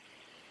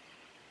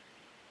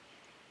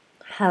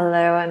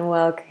Hello and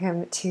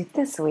welcome to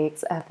this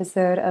week's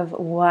episode of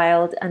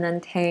Wild and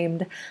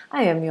Untamed.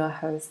 I am your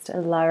host,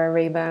 Lara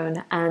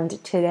Raybone, and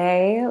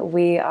today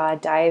we are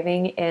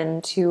diving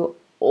into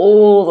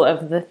all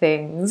of the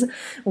things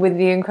with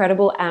the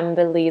incredible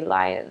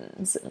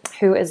Lyons,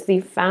 who is the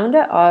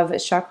founder of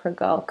Chakra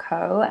Girl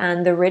Co.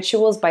 and the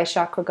Rituals by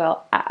Chakra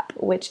Girl app,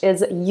 which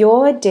is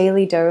your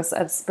daily dose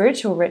of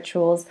spiritual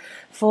rituals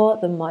for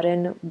the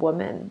modern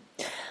woman.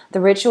 The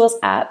Rituals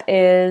app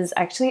is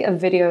actually a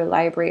video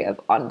library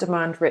of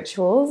on-demand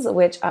rituals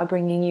which are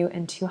bringing you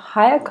into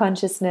higher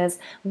consciousness,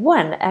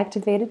 one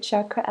activated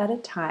chakra at a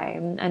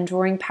time, and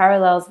drawing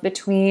parallels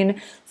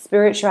between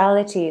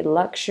spirituality,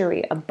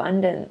 luxury,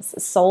 abundance,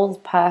 soul's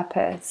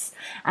purpose,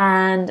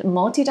 and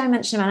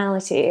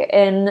multidimensionality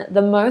in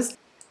the most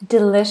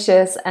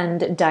delicious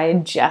and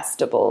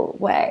digestible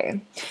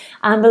way.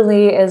 Amber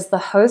Lee is the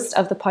host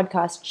of the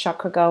podcast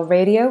Chakra Girl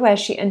Radio, where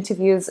she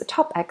interviews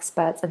top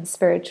experts and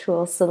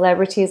spiritual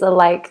celebrities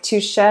alike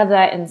to share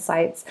their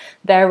insights,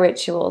 their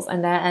rituals,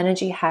 and their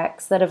energy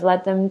hacks that have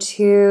led them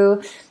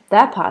to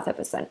their path of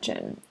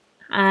ascension.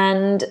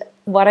 And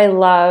what I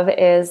love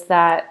is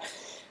that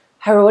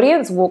her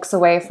audience walks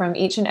away from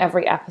each and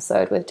every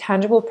episode with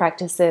tangible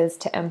practices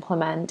to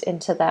implement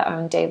into their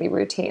own daily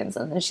routines.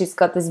 And then she's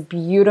got this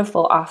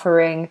beautiful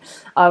offering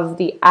of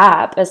the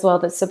app as well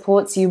that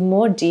supports you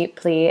more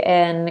deeply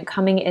in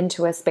coming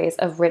into a space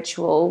of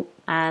ritual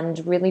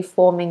and really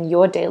forming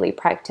your daily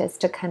practice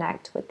to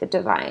connect with the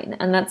divine.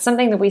 And that's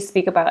something that we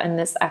speak about in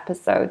this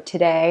episode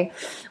today.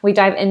 We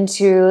dive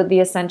into the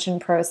ascension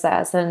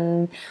process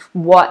and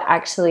what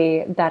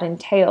actually that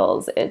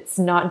entails. It's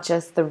not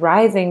just the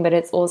rising, but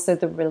it's also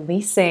the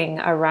releasing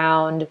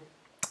around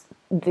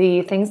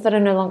the things that are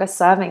no longer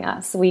serving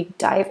us. We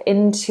dive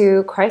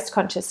into Christ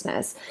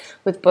consciousness,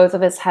 with both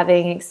of us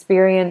having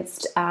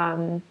experienced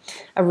a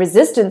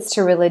resistance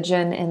to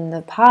religion in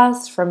the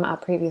past from our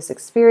previous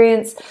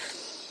experience,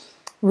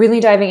 really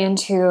diving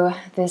into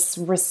this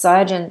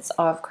resurgence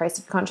of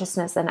Christ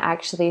consciousness and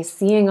actually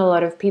seeing a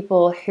lot of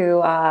people who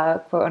are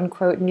quote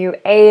unquote new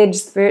age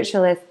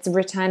spiritualists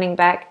returning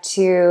back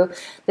to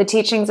the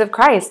teachings of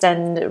Christ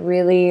and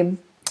really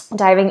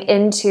diving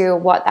into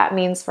what that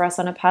means for us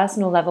on a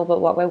personal level,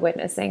 but what we're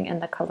witnessing in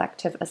the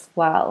collective as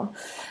well.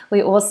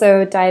 We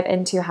also dive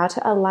into how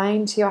to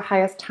align to your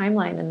highest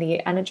timeline and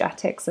the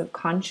energetics of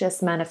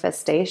conscious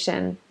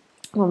manifestation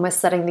when we're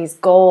setting these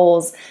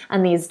goals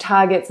and these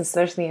targets,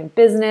 especially in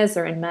business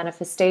or in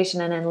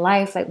manifestation and in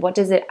life. Like, what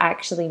does it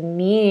actually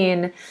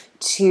mean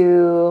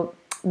to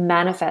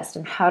manifest,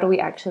 and how do we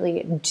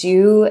actually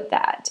do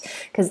that?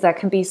 Because that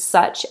can be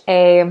such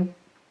a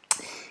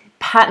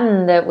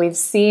pattern that we've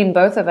seen,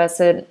 both of us,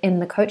 in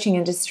the coaching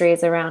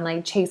industries around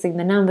like chasing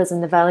the numbers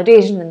and the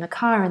validation and the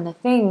car and the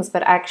things,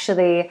 but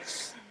actually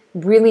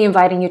really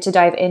inviting you to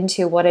dive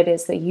into what it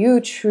is that you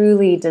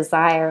truly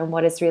desire and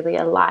what is really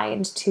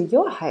aligned to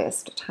your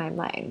highest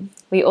timeline.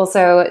 We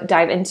also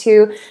dive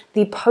into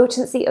the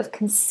potency of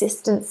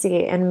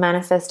consistency in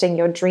manifesting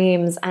your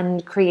dreams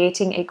and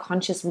creating a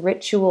conscious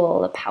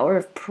ritual, the power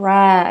of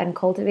prayer, and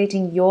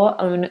cultivating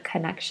your own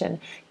connection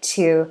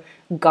to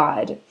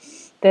God.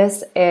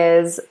 This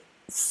is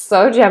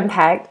so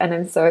jam-packed, and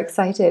I'm so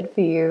excited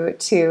for you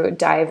to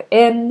dive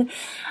in.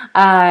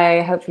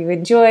 I hope you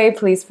enjoy.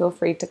 Please feel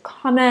free to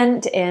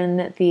comment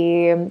in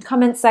the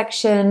comment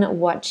section.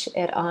 Watch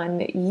it on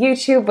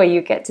YouTube, where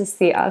you get to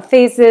see our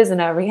faces and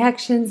our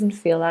reactions and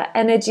feel our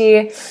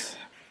energy.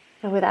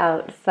 So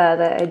without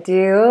further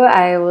ado,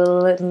 I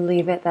will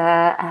leave it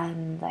there.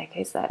 And like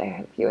I said, I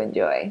hope you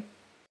enjoy.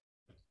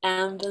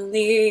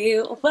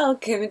 Amberly,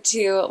 welcome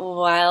to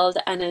Wild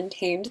and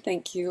Untamed.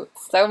 Thank you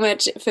so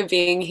much for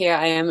being here.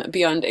 I am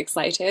beyond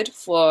excited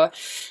for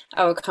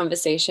our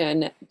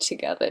conversation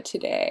together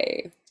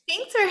today.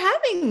 Thanks for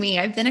having me.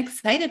 I've been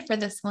excited for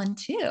this one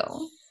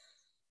too.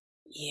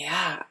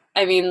 Yeah,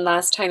 I mean,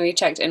 last time we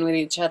checked in with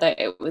each other,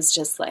 it was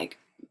just like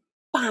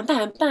bam,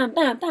 bam, bam,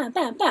 bam, bam,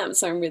 bam, bam.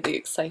 So I'm really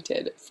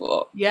excited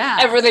for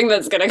everything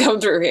that's going to come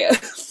through here.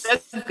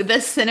 The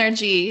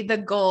synergy, the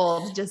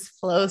gold just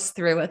flows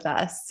through with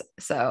us.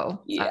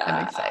 So yeah,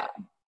 I'm excited.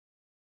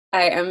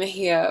 I am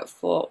here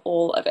for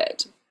all of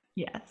it.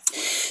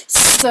 Yes.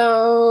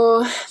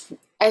 So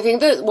I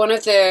think that one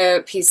of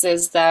the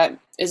pieces that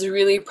is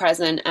really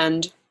present,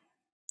 and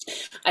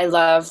I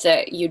love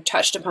that you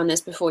touched upon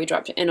this before we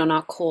dropped in on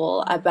our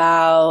call,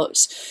 about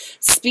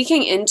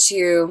speaking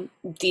into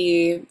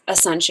the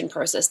ascension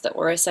process that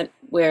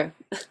we're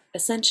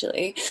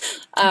essentially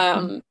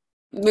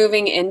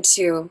moving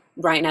into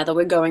right now, that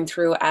we're going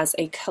through as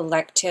a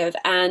collective,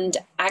 and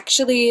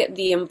actually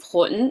the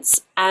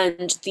importance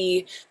and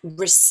the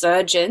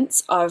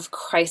resurgence of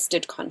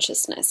Christed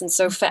consciousness. And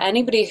so for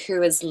anybody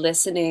who is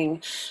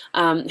listening,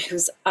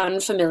 who's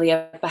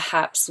unfamiliar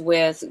perhaps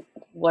with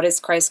what is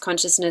Christ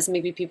consciousness,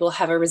 maybe people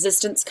have a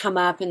resistance come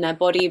up in their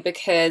body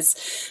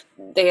because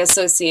they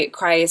associate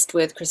Christ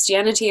with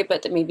Christianity,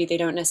 but that maybe they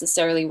don't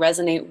necessarily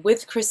resonate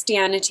with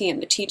Christianity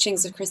and the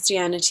teachings of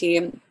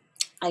Christianity.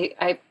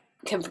 I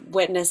can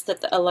witness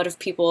that a lot of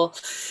people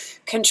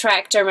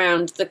contract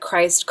around the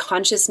Christ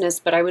consciousness,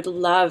 but I would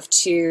love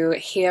to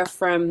hear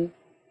from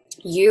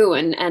you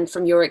and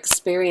from your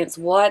experience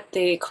what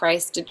the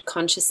Christed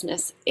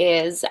consciousness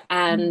is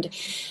and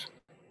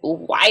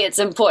why it's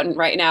important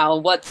right now,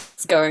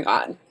 what's going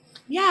on.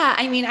 Yeah,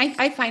 I mean,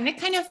 I find it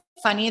kind of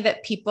funny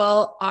that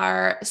people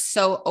are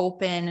so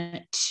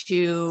open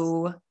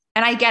to,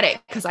 and I get it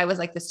because I was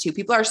like this too.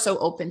 People are so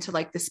open to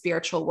like the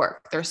spiritual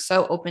work. They're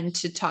so open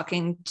to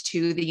talking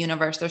to the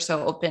universe. They're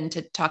so open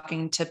to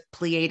talking to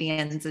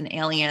Pleiadians and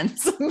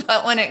aliens.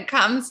 But when it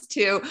comes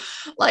to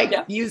like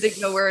using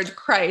the word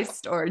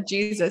Christ or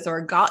Jesus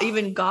or God,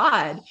 even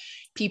God,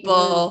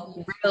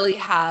 people really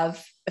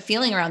have a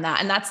feeling around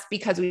that. And that's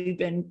because we've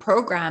been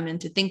programmed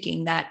into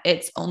thinking that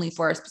it's only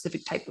for a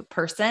specific type of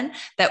person,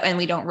 that, and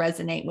we don't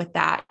resonate with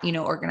that, you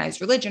know,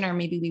 organized religion, or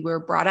maybe we were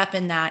brought up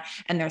in that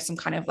and there's some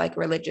kind of like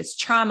religious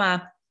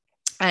trauma.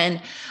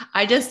 And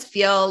I just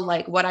feel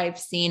like what I've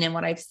seen and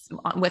what I've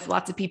with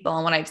lots of people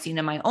and what I've seen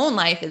in my own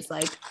life is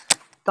like,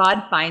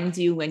 God finds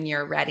you when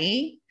you're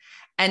ready.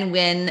 And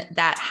when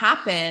that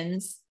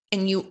happens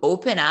and you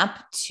open up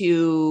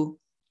to,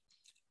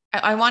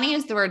 I want to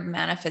use the word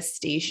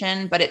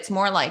manifestation, but it's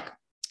more like,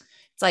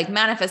 it's like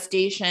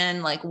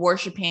manifestation, like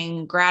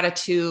worshiping,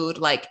 gratitude,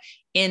 like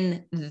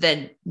in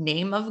the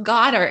name of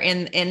God or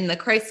in the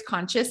Christ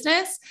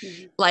consciousness,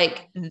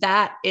 like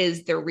that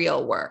is the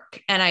real work.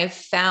 And I've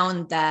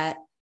found that,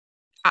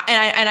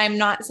 and I'm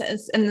not,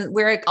 and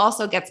where it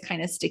also gets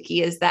kind of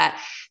sticky is that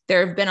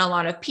there have been a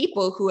lot of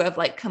people who have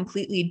like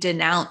completely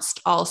denounced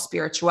all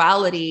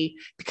spirituality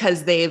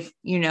because they've,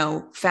 you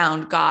know,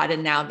 found God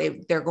and now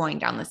they're going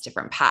down this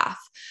different path.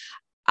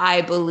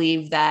 I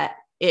believe that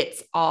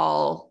it's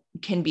all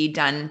can be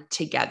done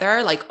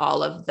together. Like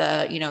all of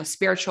the, you know,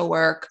 spiritual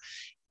work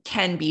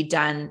can be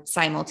done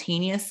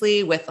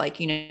simultaneously with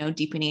like, you know,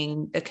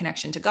 deepening the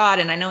connection to God.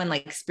 And I know in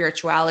like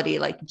spirituality,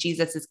 like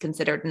Jesus is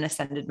considered an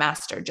ascended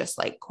master, just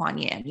like Kuan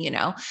Yin, you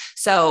know?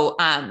 So,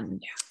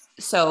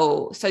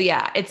 so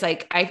yeah, it's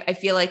like, I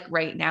feel like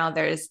right now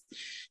there's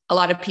a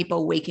lot of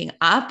people waking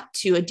up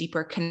to a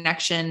deeper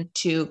connection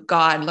to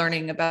God,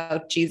 learning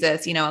about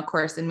Jesus, you know, A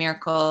Course in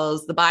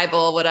Miracles, the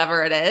Bible,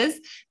 whatever it is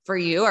for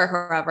you or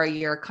however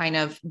you're kind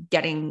of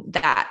getting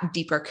that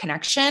deeper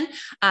connection.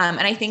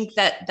 And I think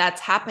that that's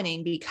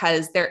happening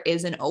because there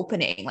is an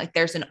opening, like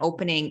there's an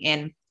opening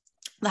in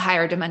the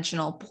higher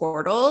dimensional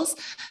portals.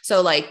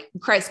 So like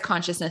Christ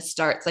consciousness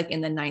starts like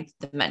in the ninth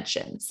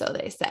dimension, so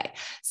they say.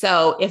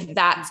 So if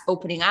that's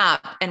opening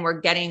up and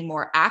we're getting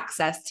more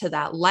access to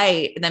that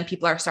light, then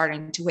people are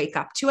starting to wake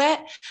up to it.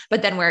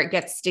 But then where it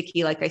gets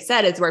sticky, like I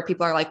said, is where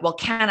people are like, well,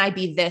 can I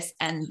be this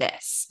and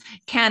this?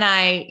 Can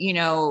I,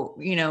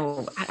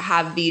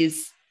 have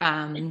these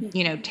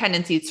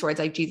tendencies towards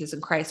like Jesus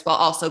and Christ while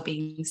also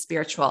being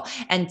spiritual?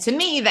 And to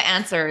me, the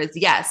answer is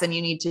yes. And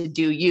you need to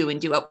do you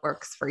and do what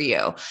works for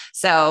you.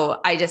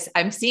 So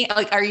I'm seeing,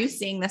 like, are you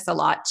seeing this a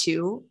lot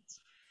too?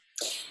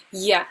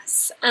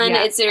 Yes. And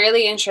it's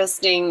really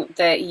interesting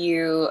that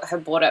you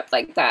have brought up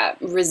like that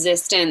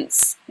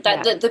resistance,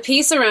 that the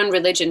piece around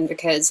religion,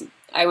 because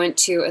I went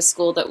to a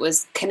school that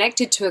was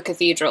connected to a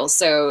cathedral.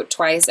 So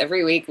twice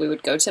every week we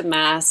would go to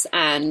mass,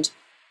 and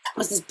it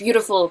was this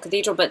beautiful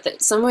cathedral,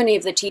 but so many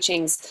of the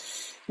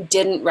teachings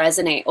didn't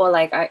resonate, or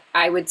like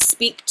I would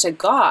speak to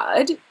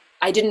God.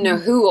 I didn't know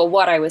who or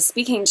what I was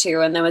speaking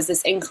to, and there was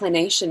this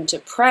inclination to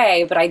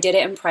pray, but I did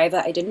it in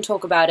private. I didn't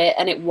talk about it,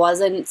 and it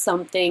wasn't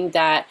something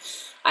that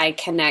I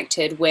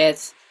connected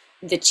with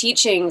the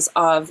teachings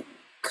of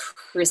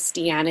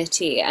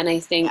Christianity. And I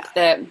think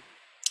that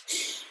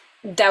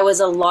there was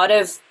a lot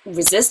of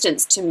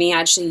resistance to me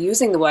actually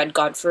using the word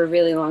God for a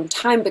really long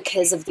time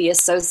because of the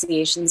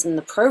associations and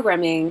the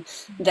programming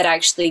that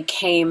actually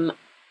came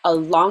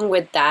along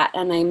with that.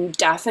 And I'm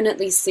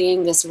definitely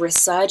seeing this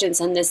resurgence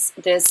and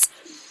this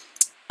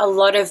a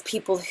lot of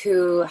people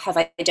who have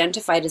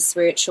identified as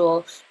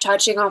spiritual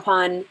touching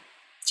upon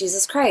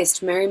Jesus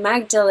Christ, Mary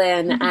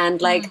Magdalene,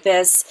 and like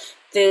this,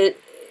 the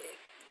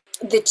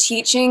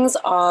teachings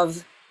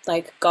of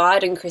like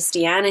God and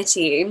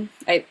Christianity.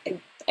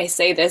 I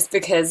say this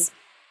because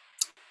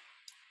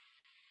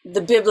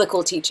the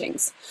biblical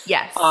teachings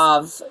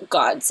of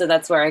God. So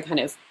that's where I kind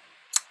of,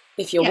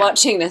 if you're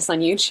watching this on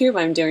YouTube,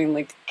 I'm doing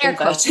like air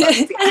quotes,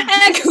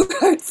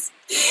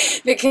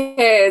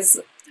 because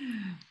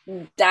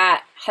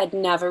that had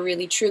never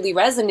really truly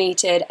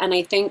resonated. And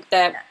I think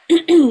that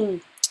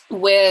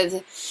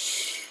with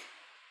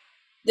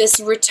this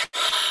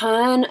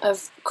return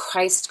of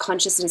Christ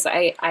consciousness,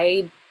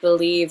 I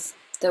believe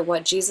that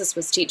what Jesus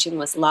was teaching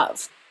was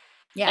love.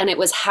 Yeah. And it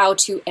was how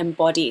to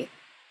embody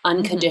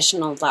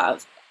unconditional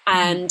love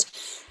and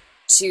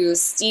to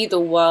see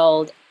the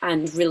world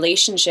and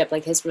relationship,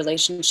 like his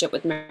relationship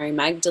with Mary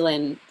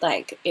Magdalene,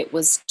 like it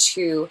was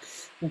to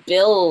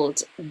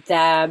build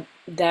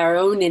their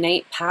own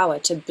innate power,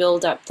 to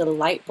build up the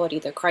light body,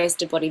 the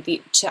Christ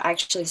body, to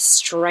actually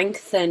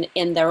strengthen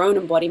in their own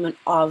embodiment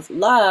of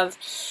love.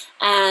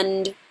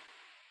 And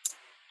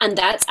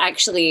that's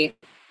actually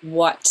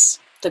what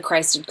the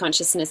Christed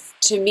consciousness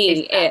to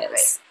me Exactly.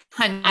 is.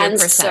 100%. And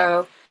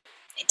so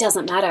it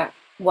doesn't matter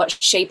what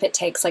shape it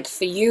takes. Like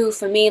for you,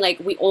 for me, like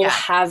we all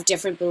have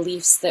different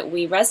beliefs that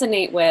we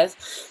resonate with,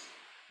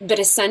 but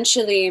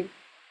essentially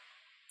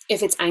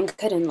if it's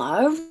anchored in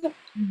love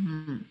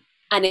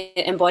and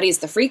it embodies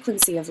the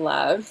frequency of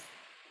love,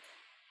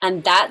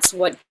 and that's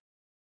what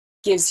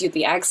gives you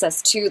the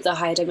access to the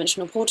higher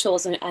dimensional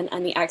portals and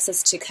the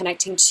access to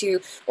connecting to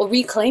or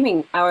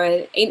reclaiming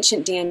our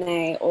ancient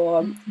DNA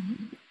or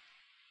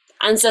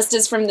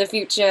ancestors from the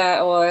future,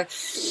 or,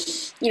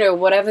 you know,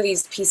 whatever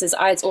these pieces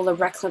are. It's all a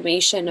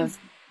reclamation of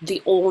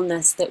the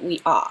allness that we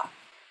are.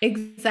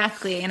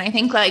 Exactly. And I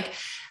think like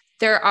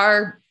there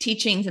are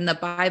teachings in the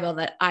Bible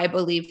that I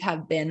believe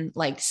have been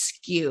like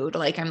skewed.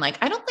 Like, I'm like,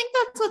 I don't think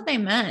that's what they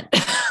meant.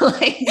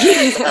 Like,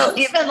 so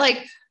even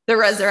like the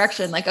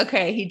resurrection, like,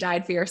 okay, he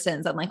died for your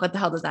sins. I'm like, what the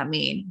hell does that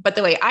mean? But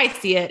the way I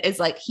see it is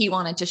like, he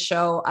wanted to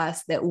show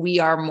us that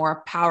we are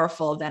more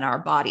powerful than our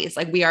bodies.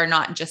 Like, we are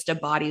not just a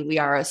body, we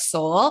are a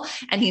soul.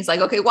 And he's like,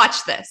 okay,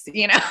 watch this,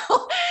 you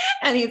know?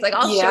 And he's like,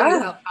 I'll show you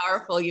how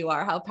powerful you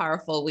are, how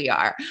powerful we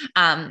are.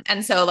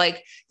 And so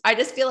like, I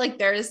just feel like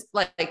there's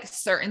like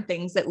certain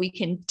things that we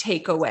can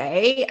take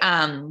away,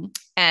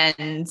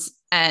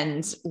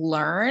 and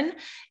learn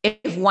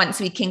if once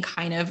we can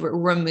kind of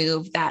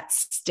remove that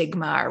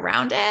stigma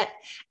around it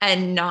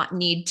and not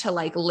need to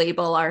like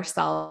label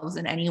ourselves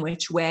in any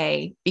which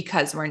way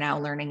because we're now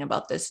learning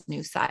about this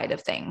new side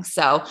of things.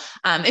 So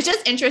it's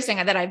just interesting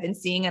that I've been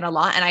seeing it a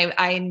lot. And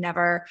I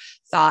never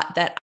thought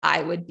that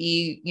I would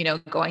be, you know,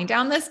 going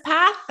down this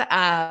path.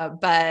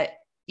 But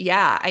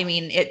yeah, I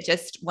mean, it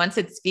just, once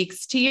it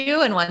speaks to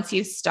you and once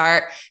you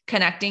start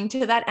connecting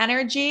to that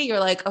energy, you're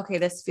like, okay,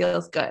 this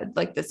feels good.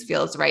 Like this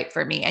feels right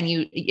for me. And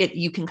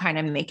you can kind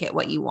of make it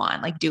what you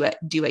want, like do it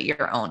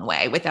your own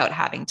way without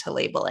having to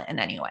label it in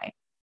any way.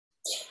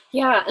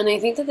 Yeah. And I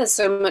think that there's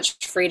so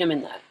much freedom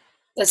in that.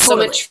 There's so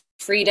much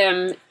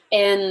freedom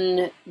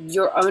in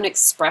your own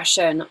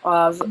expression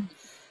of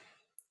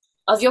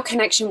your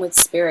connection with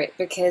spirit,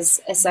 because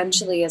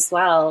essentially as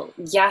well,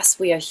 yes,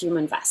 we are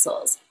human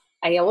vessels.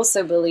 I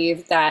also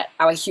believe that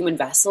our human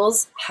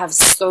vessels have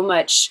so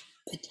much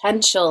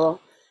potential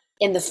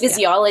in the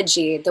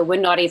physiology that we're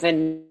not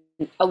even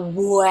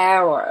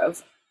aware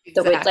of.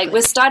 Exactly. Like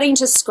we're starting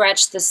to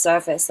scratch the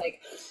surface. Like,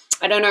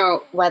 I don't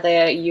know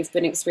whether you've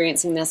been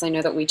experiencing this. I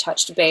know that we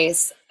touched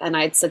base and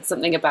I'd said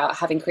something about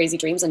having crazy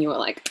dreams and you were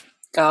like,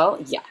 girl,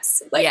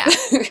 yes. Like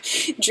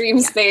dream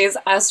space,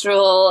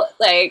 astral,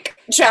 like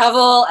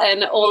travel,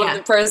 and all of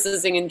the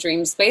processing in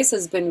dream space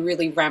has been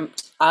really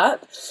ramped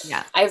up.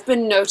 Yeah. I've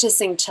been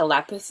noticing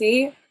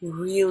telepathy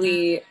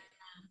really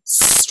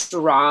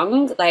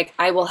strong. Like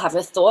I will have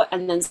a thought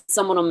and then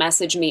someone will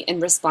message me in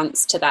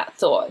response to that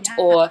thought,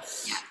 or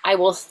I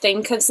will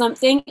think of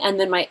something and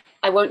then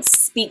I won't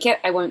speak it,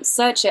 I won't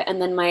search it,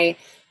 and then my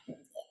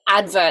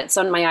adverts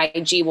on my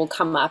IG will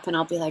come up and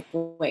I'll be like,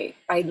 wait,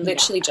 I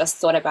literally just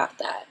thought about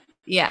that.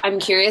 Yeah. I'm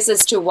curious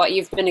as to what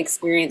you've been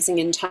experiencing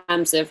in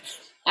terms of,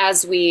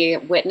 as we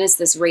witness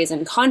this raise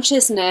in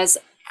consciousness,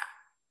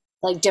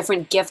 like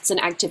different gifts and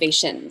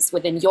activations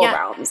within your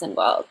realms and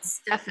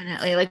worlds.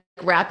 Definitely. Like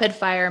rapid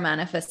fire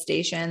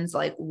manifestations,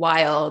 like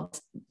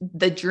wild,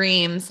 the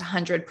dreams,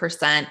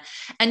 100%.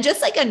 And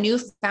just like a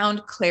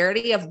newfound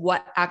clarity of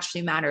what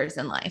actually matters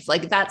in life.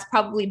 Like that's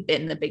probably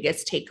been the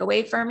biggest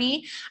takeaway for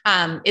me,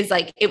 is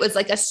like, it was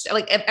like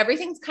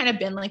everything's kind of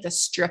been like a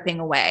stripping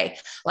away.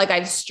 Like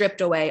I've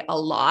stripped away a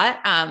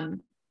lot.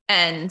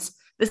 And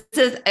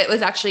it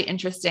was actually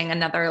interesting.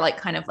 Another like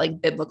kind of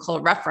like biblical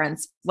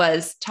reference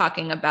was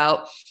talking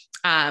about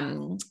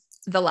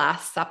the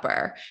Last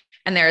Supper.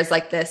 And there's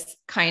like this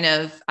kind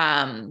of,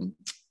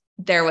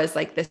 there was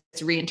like this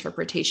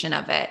reinterpretation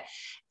of it,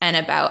 and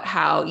about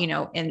how, you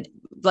know, in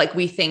like,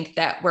 we think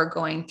that we're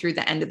going through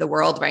the end of the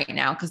world right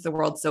now because the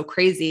world's so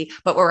crazy,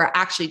 but what we're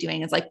actually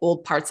doing is like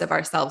old parts of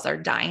ourselves are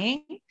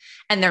dying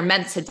and they're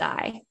meant to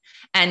die.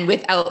 And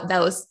without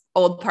those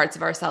old parts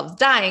of ourselves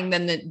dying,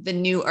 then the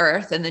new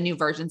earth and the new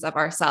versions of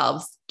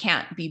ourselves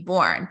can't be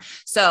born.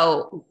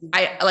 So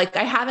I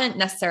haven't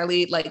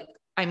necessarily like,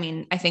 I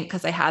mean, I think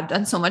because I have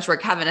done so much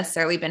work, haven't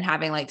necessarily been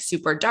having like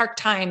super dark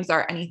times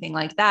or anything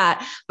like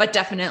that, but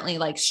definitely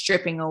like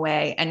stripping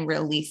away and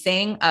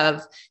releasing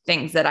of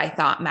things that I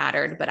thought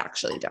mattered, but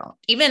actually don't.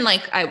 Even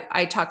like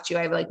I talked to you,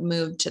 I like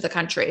moved to the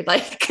country.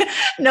 Like,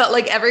 no,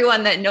 like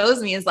everyone that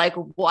knows me is like,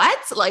 what?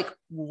 Like,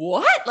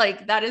 what?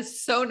 Like, that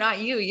is so not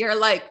you. You're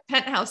like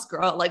penthouse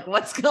girl. Like,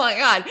 what's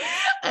going on?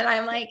 And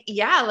I'm like,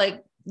 yeah,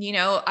 like, you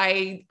know,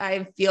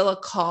 I feel a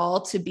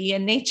call to be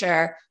in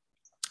nature.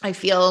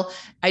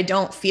 I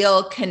don't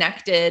feel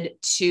connected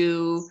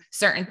to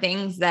certain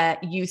things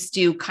that used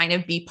to kind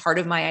of be part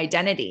of my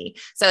identity.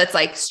 So it's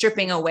like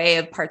stripping away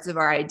of parts of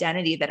our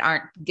identity that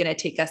aren't going to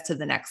take us to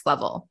the next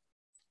level.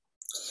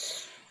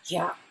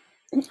 Yeah.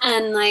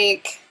 And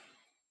like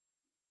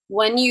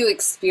when you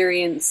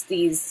experience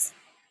these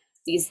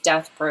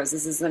death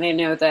processes, and I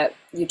know that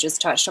you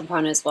just touched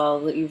upon as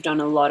well, that you've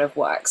done a lot of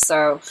work.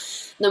 So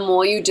the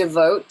more you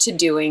devote to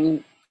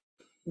doing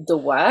the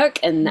work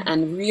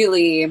and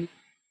really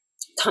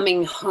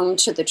coming home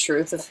to the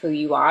truth of who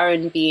you are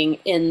and being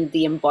in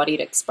the embodied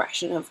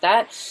expression of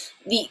that,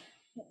 the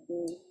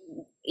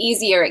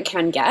easier it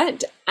can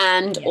get.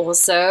 And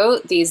also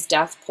these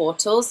death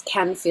portals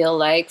can feel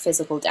like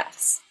physical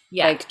deaths.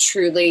 Like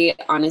truly,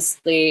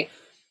 honestly,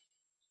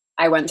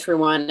 I went through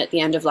one at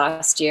the end of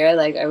last year.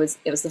 Like it was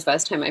the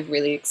first time I've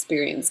really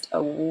experienced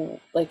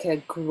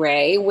a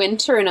gray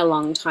winter in a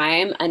long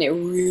time. And it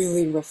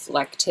really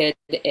reflected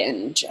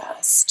in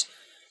just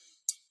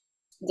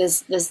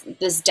this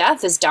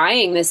death, this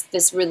dying,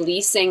 this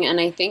releasing. And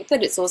I think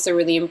that it's also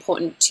really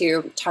important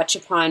to touch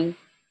upon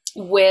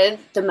with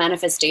the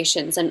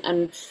manifestations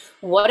and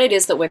what it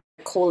is that we're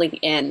calling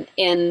in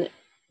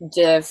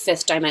the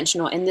fifth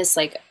dimension, or in this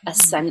like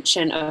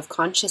ascension of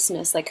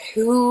consciousness. Like,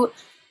 who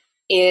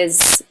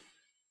is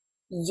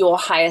your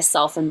higher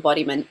self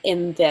embodiment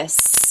in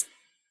this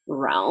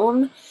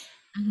realm?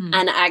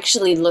 And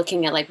actually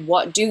looking at like,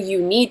 what do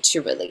you need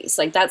to release?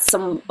 Like, that's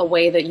a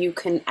way that you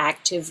can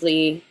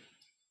actively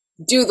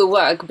do the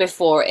work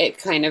before it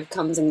kind of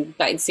comes and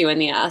bites you in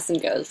the ass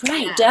and goes,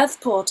 right, death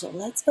portal,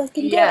 let's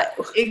fucking go.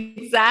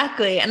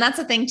 Exactly. And that's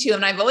the thing too.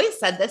 And I've always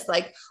said this,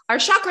 like, our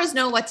chakras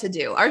know what to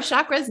do. Our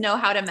chakras know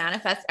how to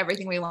manifest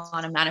everything we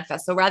want to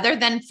manifest. So rather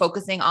than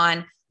focusing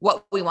on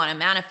what we want to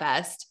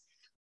manifest,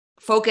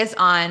 focus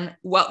on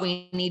what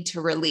we need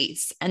to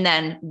release. And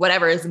then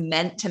whatever is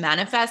meant to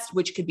manifest,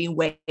 which could be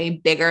way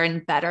bigger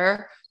and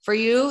better for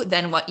you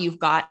than what you've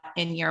got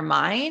in your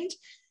mind,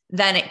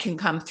 then it can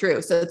come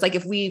through. So it's like,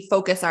 if we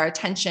focus our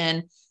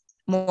attention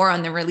more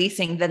on the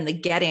releasing than the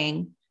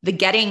getting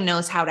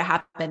knows how to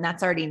happen.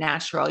 That's already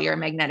natural. You're a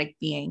magnetic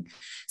being.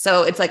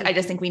 So it's like, I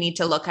just think we need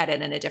to look at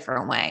it in a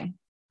different way.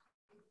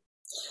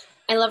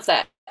 I love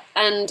that.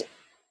 And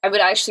I would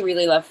actually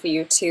really love for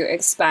you to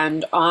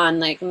expand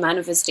on like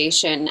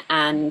manifestation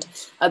and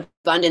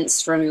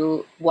abundance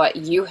through what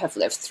you have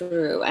lived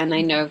through. And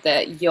I know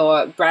that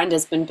your brand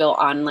has been built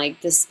on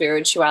like the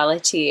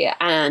spirituality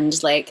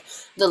and like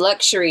the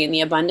luxury and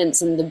the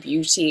abundance and the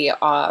beauty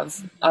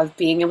of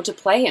being able to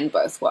play in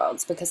both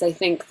worlds. Because I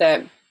think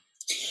that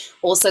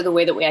also the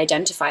way that we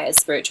identify as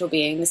spiritual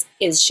beings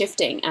is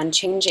shifting and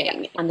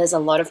changing, and there's a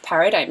lot of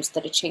paradigms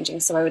that are changing.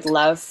 So I would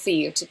love for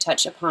you to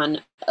touch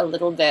upon a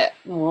little bit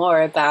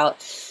more about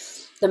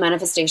the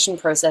manifestation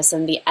process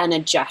and the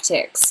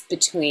energetics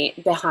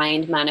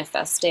behind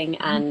manifesting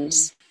and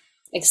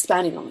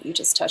expanding on what you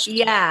just touched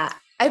on.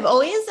 I've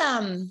always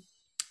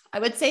I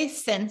would say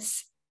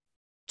since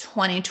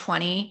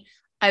 2020,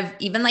 I've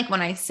even like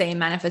when I say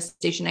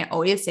manifestation, I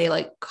always say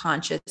like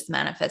conscious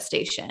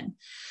manifestation.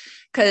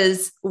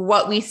 Because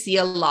what we see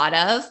a lot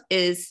of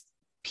is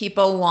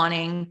people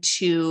wanting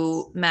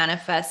to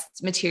manifest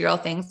material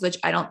things, which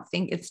I don't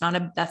think that's not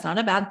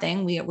a bad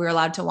thing. We're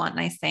allowed to want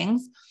nice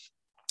things,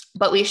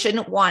 but we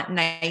shouldn't want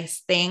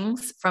nice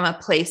things from a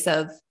place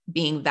of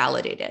being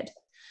validated.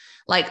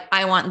 Like,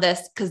 I want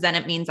this because then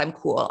it means I'm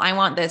cool. I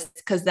want this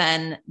because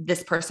then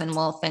this person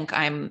will think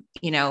I'm,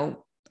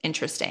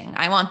 interesting.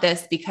 I want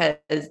this because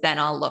then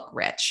I'll look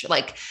rich.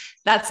 Like,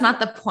 that's not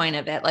the point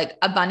of it. Like,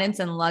 abundance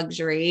and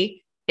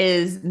luxury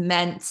is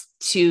meant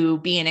to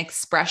be an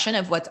expression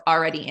of what's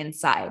already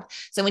inside.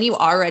 So when you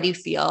already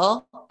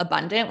feel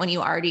abundant, when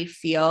you already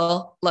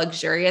feel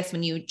luxurious,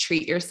 when you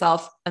treat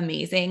yourself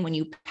amazing, when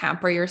you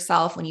pamper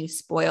yourself, when you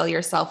spoil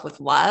yourself with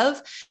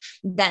love,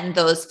 then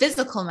those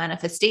physical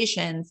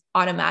manifestations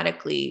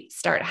automatically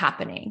start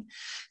happening.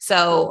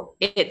 So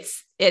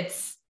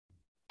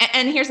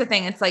and here's the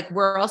thing. It's like,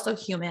 we're also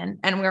human,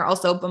 and we're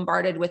also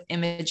bombarded with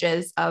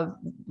images of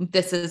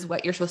this is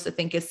what you're supposed to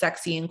think is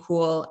sexy and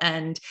cool.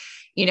 And,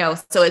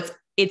 so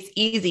it's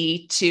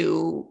easy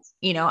to,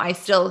 I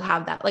still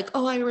have that, like,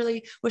 oh, I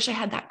really wish I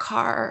had that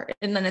car.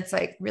 And then it's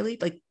like, really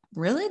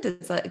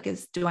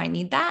do I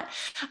need that?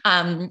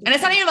 And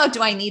it's not even about,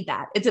 do I need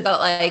that? It's about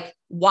like,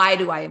 why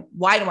do I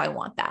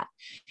want that?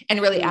 And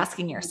really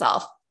asking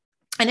yourself.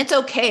 And it's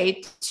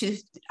okay to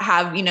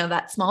have,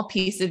 that small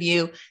piece of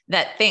you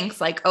that thinks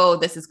like, oh,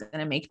 this is going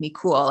to make me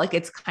cool. Like,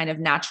 it's kind of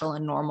natural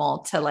and normal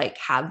to like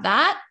have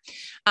that.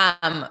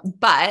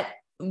 But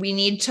we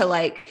need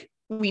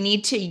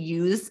to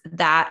use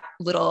that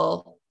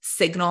little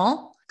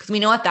signal, because we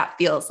know what that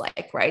feels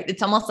like, right?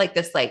 It's almost like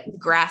this like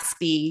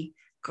graspy,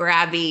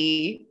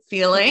 grabby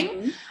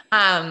feeling.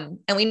 And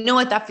we know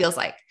what that feels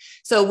like.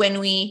 So when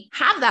we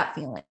have that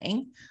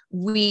feeling,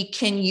 we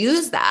can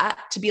use that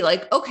to be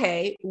like,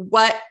 okay,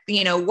 what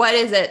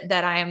is it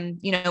that I'm,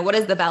 what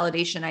is the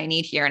validation I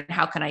need here? And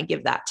how can I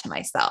give that to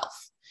myself?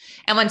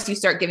 And once you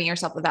start giving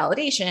yourself the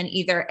validation,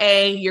 either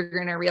A, you're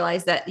going to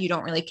realize that you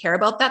don't really care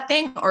about that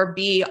thing, or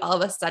B, all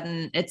of a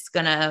sudden it's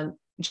going to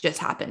just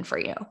happen for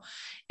you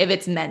if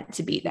it's meant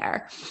to be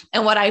there.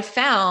 And what I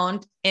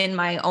found in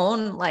my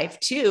own life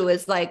too,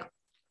 is like,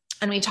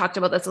 and we talked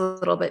about this a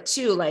little bit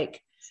too,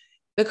 like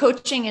the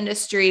coaching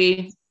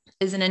industry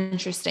is an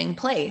interesting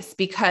place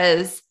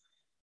because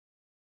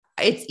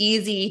it's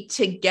easy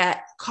to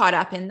get caught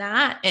up in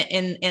that,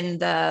 in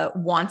the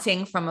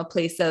wanting from a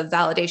place of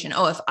validation.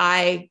 Oh, if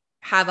I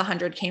have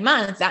 100K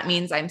month, that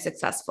means I'm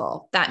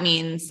successful. That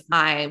means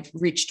I've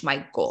reached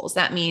my goals.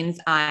 That means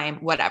I'm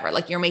whatever,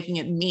 like you're making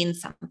it mean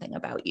something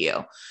about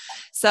you.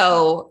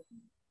 So,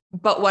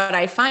 but what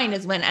I find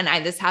is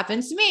this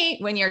happens to me,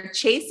 when you're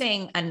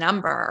chasing a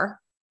number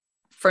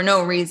for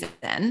no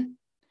reason,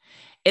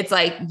 it's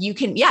like,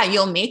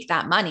 you'll make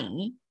that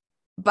money,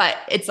 but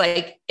it's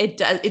like, it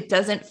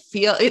doesn't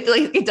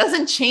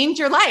change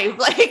your life.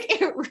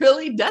 Like it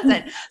really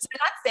doesn't. So I'm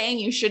not saying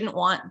you shouldn't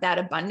want that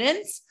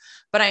abundance,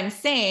 but I'm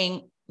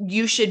saying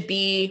you should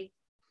be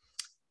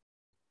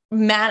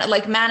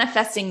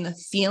manifesting the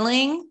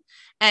feeling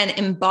and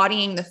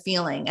embodying the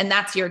feeling. And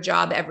that's your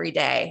job every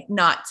day,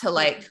 not to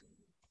like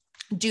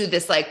do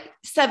this like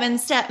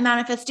 7-step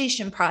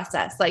manifestation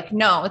process. Like,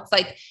 no, it's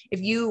like,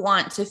 if you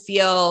want to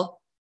feel,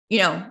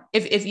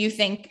 if you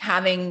think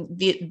having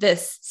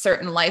this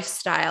certain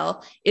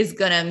lifestyle is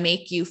going to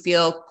make you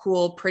feel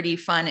cool, pretty,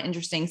 fun,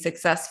 interesting,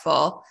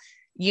 successful,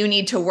 you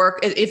need to work.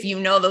 If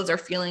those are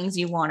feelings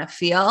you want to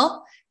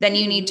feel, then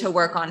you need to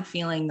work on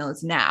feeling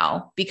those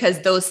now,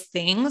 because those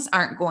things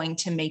aren't going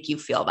to make you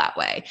feel that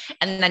way.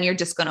 And then you're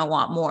just going to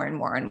want more and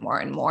more and more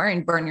and more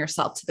and burn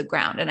yourself to the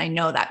ground. And I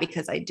know that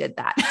because I did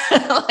that.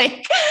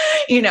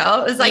 It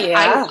was like,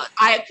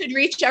 I could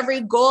reach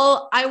every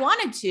goal I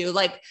wanted to,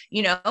 like,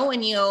 we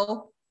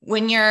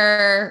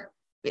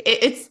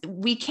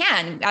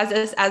can,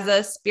 as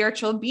a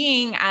spiritual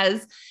being,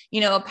 as,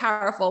 a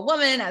powerful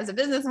woman, as a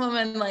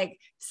businesswoman, like,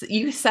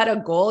 you set a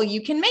goal,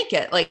 you can make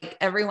it. Like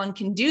everyone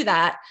can do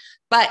that.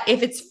 But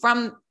if it's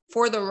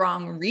for the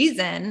wrong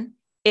reason,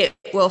 it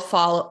will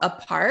fall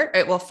apart,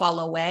 it will fall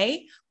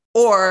away,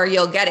 or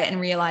you'll get it and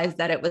realize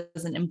that it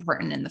wasn't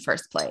important in the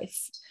first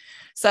place.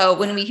 So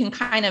when we can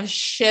kind of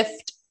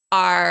shift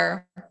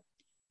our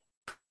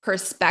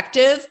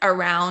perspective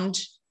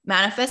around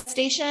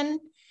manifestation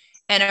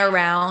and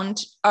around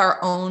our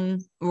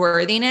own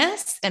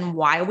worthiness and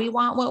why we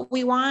want what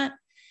we want,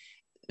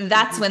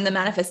 that's when the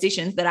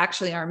manifestations that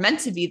actually are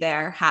meant to be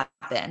there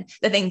happen.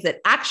 The things that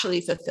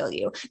actually fulfill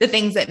you, the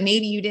things that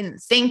maybe you didn't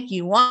think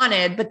you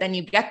wanted, but then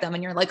you get them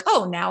and you're like,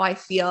 oh, now I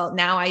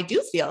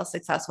do feel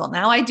successful.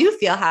 Now I do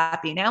feel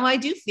happy. Now I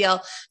do feel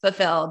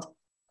fulfilled.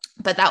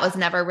 But that was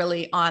never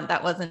really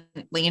that wasn't,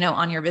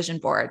 on your vision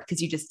board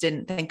because you just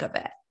didn't think of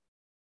it.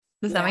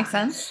 Does that make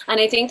sense? And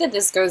I think that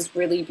this goes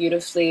really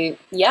beautifully.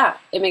 Yeah,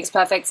 it makes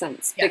perfect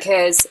sense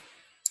because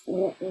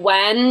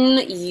when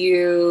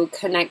you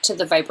connect to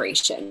the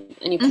vibration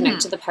and you connect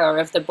to the power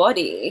of the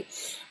body,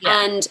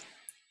 and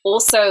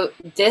also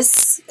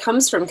this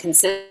comes from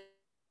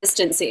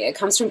consistency. It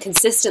comes from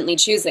consistently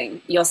choosing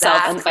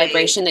yourself and the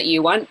vibration that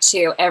you want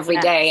to every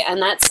day.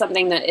 And that's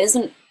something that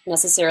isn't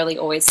necessarily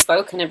always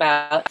spoken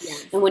about.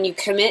 And when you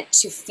commit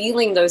to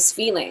feeling those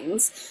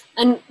feelings,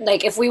 and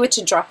like if we were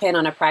to drop in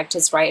on a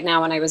practice right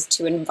now and I was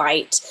to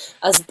invite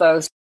us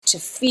both to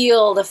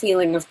feel the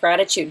feeling of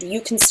gratitude, you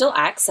can still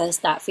access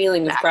that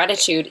feeling of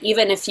gratitude,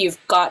 even if you've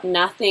got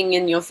nothing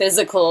in your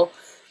physical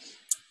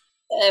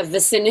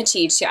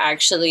vicinity to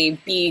actually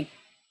be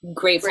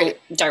grateful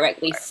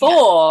directly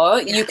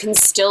for. You can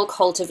still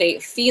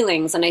cultivate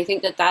feelings. And I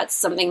think that that's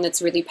something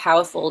that's really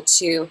powerful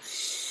to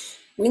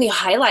really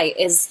highlight,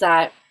 is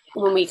that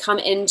when we come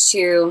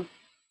into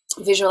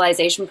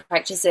visualization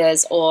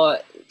practices or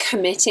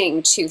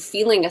committing to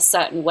feeling a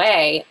certain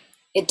way,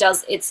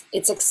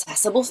 it's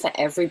accessible for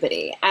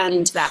everybody.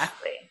 And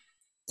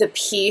the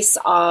piece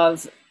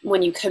of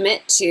when you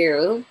commit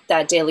to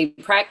that daily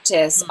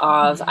practice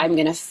of I'm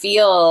going to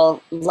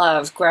feel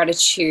love,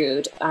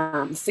 gratitude,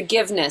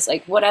 forgiveness,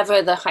 like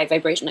whatever the high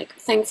vibration, like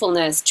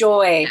thankfulness,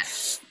 joy,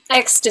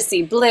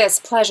 ecstasy,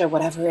 bliss, pleasure,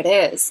 whatever it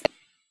is,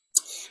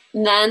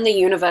 then the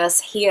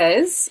universe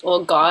hears,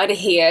 or God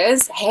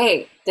hears,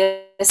 hey,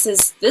 this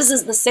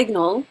is the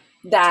signal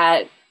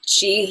that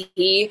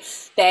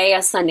they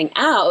are sending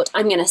out.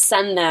 I'm going to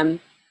send them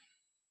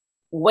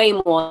way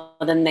more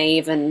than they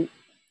even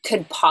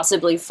could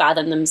possibly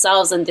fathom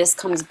themselves. And this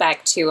comes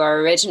back to our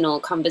original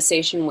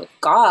conversation with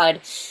God,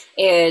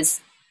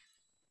 is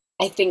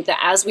I think that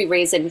as we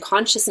raise in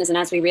consciousness and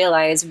as we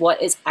realize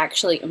what is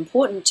actually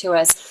important to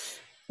us,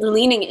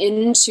 leaning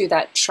into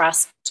that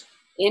trust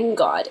in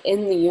God,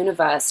 in the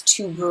universe,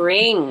 to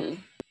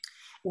bring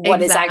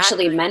what is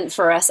actually meant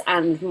for us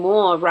and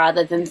more,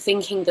 rather than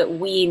thinking that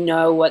we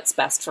know what's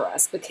best for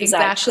us, because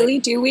actually,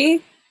 do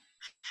we?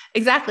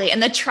 Exactly.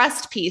 And the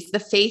trust piece, the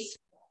faith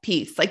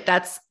piece, like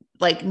that's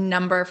like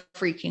number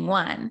freaking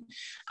one.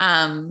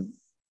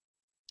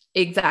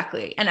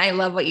 Exactly. And I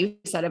love what you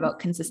said about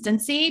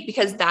consistency,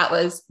 because that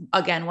was,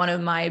 again, one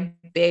of my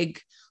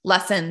big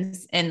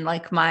lessons in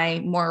like my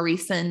more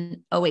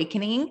recent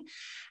awakening.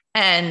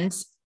 And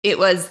it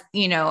was,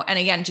 and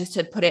again, just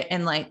to put it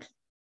in like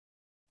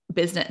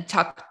business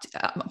talk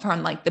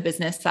from like the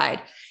business side,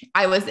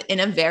 I was in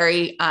a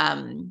very, I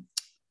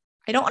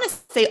don't want to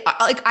say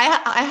like,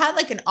 I had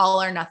like an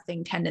all or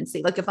nothing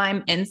tendency. Like if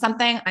I'm in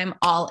something, I'm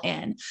all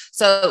in.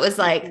 So it was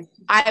like,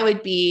 I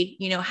would be,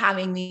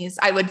 having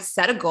I would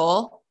set a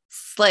goal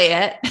slay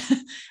it.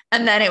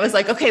 And then it was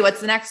like, okay, what's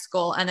the next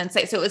goal? And then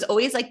say, so it was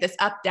always like this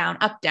up, down,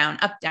 up, down,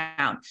 up,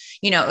 down.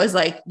 It was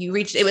like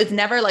it was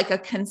never like a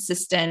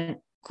consistent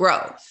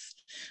growth.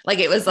 Like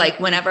it was like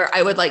whenever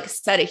I would like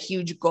set a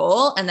huge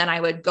goal and then I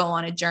would go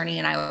on a journey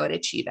and I would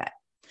achieve it.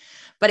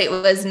 But it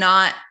was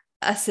not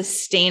a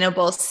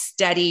sustainable,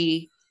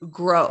 steady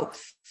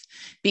growth,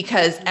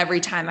 because every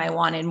time I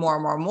wanted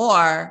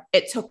more,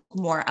 it took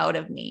more out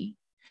of me.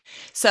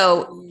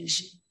 So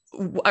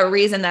a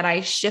reason that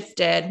I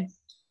shifted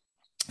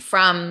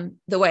from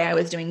the way I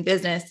was doing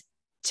business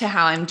to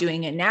how I'm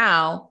doing it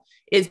now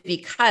is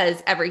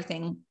because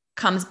everything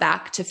comes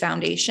back to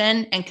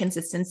foundation and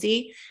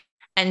consistency,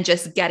 and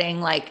just getting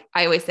like,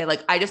 I always say,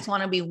 like, I just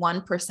want to be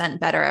 1%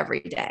 better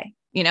every day.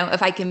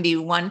 If I can be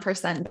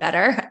 1%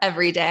 better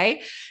every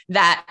day,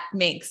 that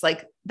makes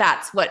like,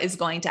 that's what is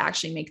going to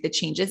actually make the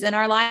changes in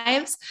our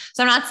lives.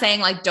 So I'm not saying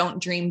like,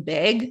 don't dream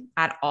big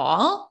at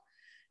all,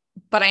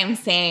 but I'm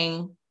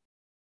saying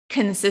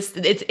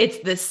consistent. It's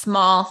the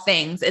small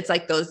things. It's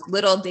like those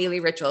little daily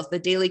rituals, the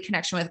daily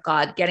connection with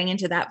God, getting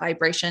into that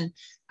vibration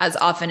as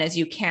often as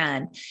you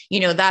can.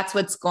 That's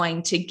what's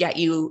going to get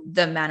you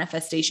the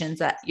manifestations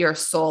that your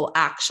soul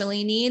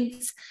actually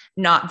needs,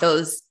 not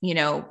those,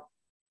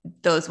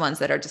 those ones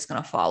that are just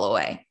going to fall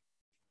away.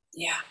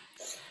 Yeah.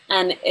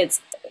 And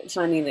it's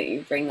funny that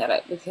you bring that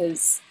up,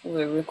 because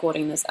we're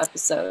recording this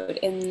episode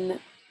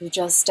we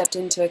just stepped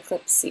into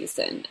eclipse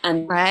season.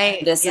 And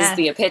this is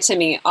the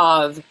epitome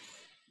of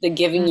the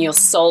giving your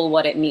soul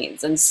what it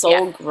needs. And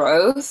soul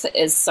growth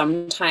is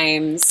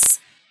sometimes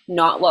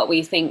not what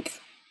we think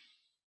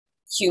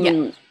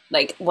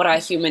like what our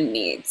human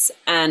needs.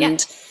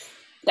 And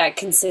that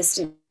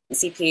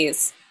consistency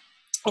piece,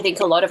 I think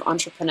a lot of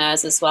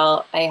entrepreneurs as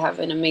well. I have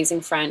an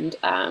amazing friend,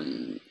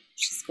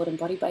 she's called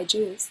Embodied by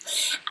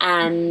Jules,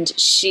 and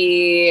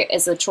she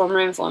is a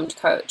trauma-informed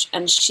coach.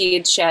 And she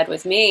had shared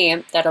with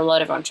me that a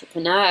lot of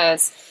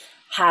entrepreneurs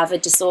have a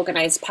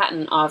disorganized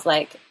pattern of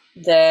like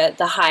the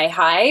high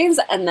highs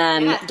and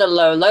then the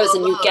low lows,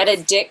 and you get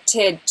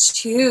addicted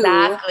to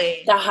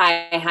the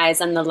high highs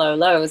and the low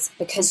lows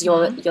because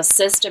your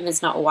system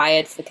is not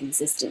wired for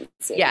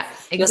consistency. Yeah,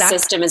 exactly. Your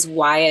system is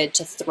wired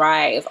to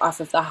thrive off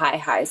of the high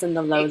highs and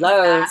the low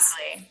lows.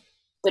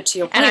 But to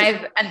your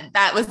point,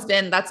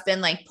 that's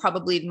been like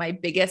probably my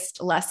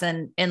biggest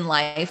lesson in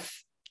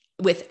life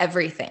with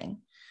everything,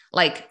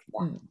 like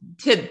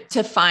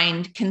to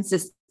find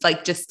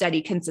like just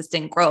steady,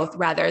 consistent growth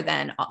rather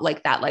than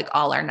like that, like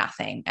all or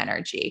nothing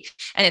energy.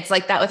 And it's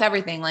like that with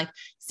everything, like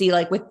see,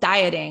 like with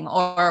dieting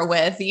or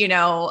with,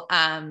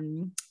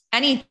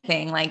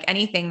 anything, like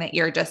anything that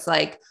you're just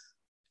like,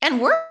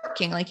 and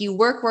working, like you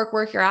work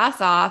your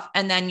ass off.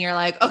 And then you're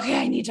like,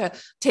 okay, I need to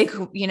take,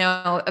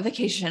 a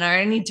vacation, or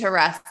I need to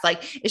rest.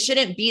 Like it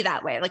shouldn't be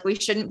that way. Like we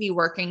shouldn't be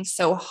working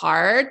so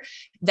hard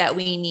that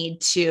we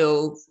need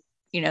to,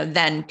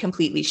 then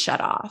completely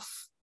shut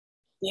off.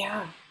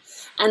 Yeah.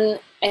 And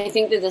I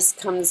think that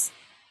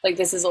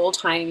this is all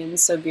tying in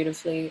so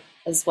beautifully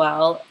as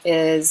well,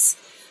 is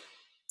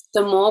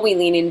the more we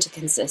lean into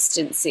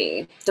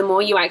consistency, the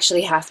more you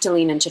actually have to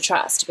lean into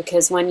trust,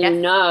 because when you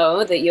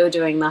know that you're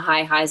doing the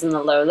high highs and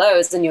the low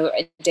lows, and you're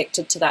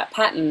addicted to that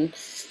pattern,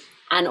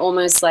 and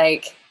almost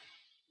like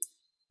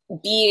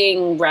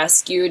being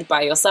rescued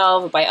by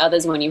yourself or by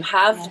others when you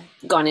have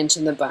gone into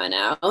the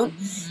burnout,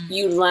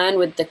 you learn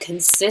with the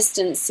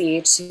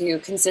consistency to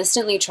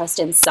consistently trust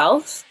in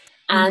self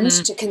and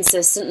to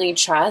consistently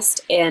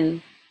trust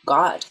in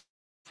God.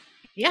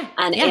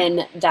 And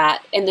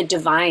in the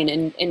divine,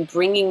 and in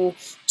bringing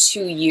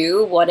to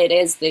you what it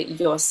is that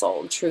your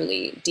soul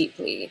truly,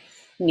 deeply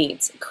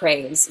needs,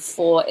 craves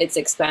for its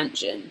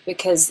expansion.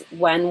 Because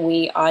when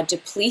we are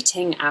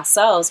depleting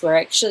ourselves, we're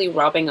actually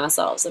robbing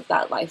ourselves of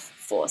that life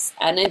force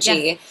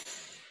energy,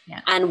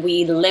 and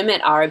we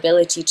limit our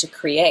ability to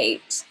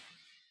create.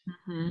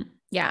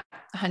 Yeah,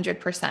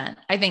 100%.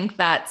 I think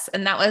that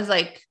was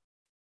like,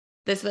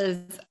 this was,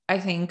 I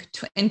think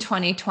in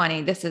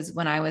 2020, this is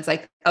when I was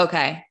like,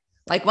 okay,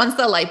 like once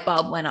the light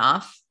bulb went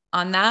off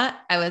on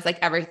that, I was like,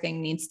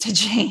 everything needs to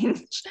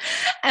change.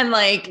 And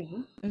like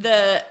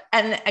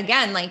and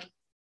again, like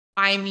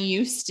I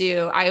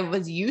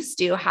was used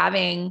to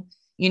having,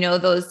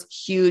 those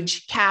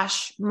huge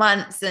cash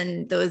months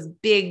and those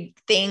big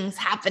things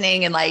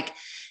happening, and like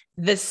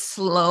the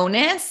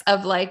slowness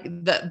of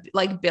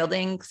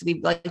building, because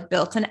we've like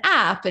built an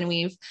app and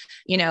we've,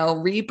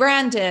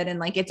 rebranded, and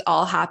like it's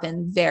all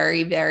happened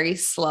very, very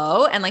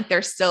slow. And like,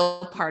 there's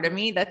still part of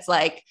me that's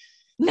like,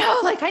 no,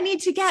 like I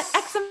need to get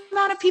X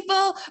amount of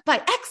people by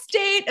X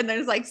date. And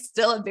there's like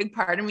still a big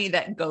part of me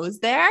that goes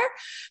there.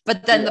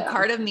 But then the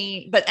part of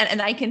me,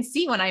 and I can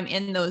see when I'm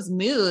in those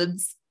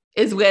moods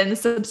is when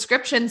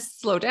subscriptions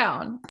slow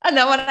down. And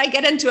then when I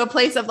get into a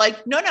place of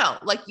like, no,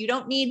 like you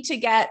don't need to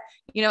get,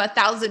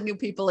 1,000 new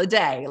people a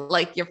day,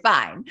 like you're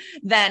fine.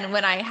 Then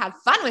when I have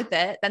fun with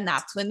it, then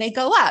that's when they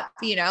go up,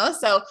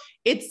 so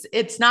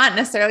it's not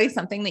necessarily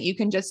something that you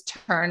can just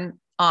turn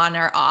on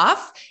or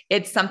off.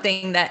 It's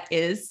something that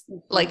is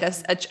like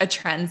a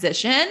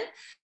transition.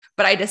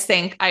 but I just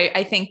think,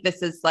 I think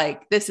this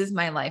is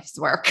my life's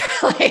work,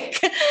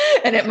 like,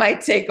 and it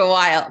might take a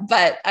while,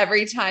 but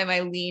every time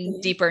I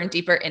lean deeper and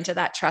deeper into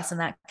that trust and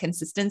that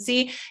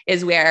consistency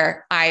is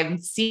where I'm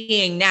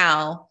seeing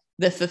now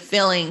the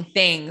fulfilling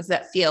things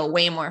that feel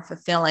way more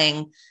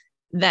fulfilling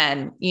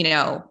than,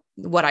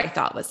 what I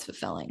thought was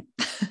fulfilling.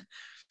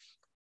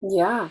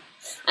 Yeah.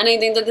 And I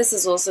think that this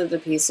is also the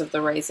piece of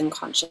the raise in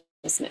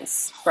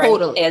consciousness, right?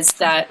 Totally. Is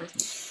that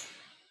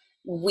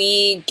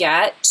we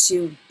get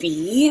to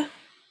be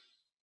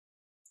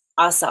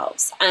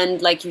ourselves. And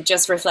like you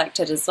just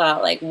reflected as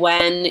well, like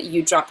when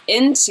you drop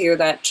into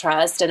that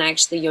trust and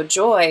actually your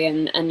joy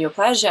and your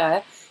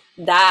pleasure,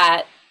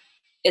 that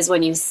is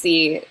when you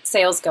see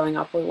sales going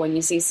up or when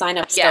you see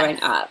signups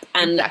going up.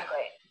 And exactly.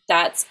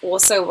 That's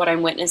also what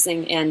I'm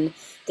witnessing in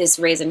this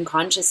raise in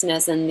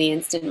consciousness and the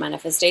instant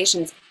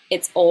manifestations.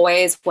 It's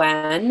always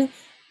when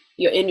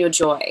you're in your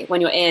joy, when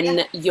you're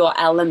in your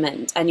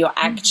element and you're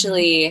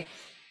actually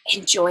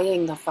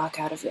enjoying the fuck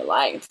out of your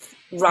life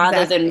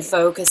rather than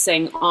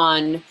focusing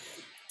on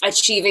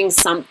achieving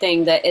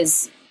something that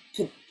is,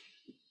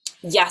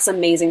 yes,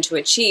 amazing to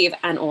achieve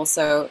and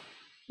also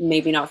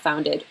maybe not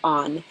founded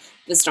on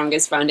the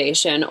strongest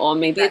foundation, or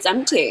maybe it's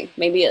empty.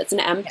 Maybe it's an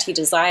empty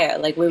desire.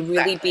 Like we're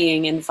really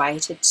being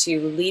invited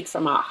to lead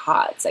from our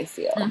hearts, I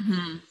feel.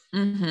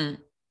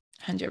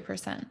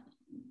 100%.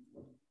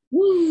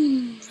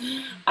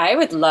 I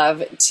would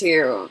love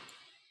to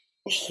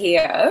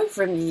hear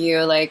from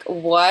you, like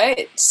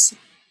what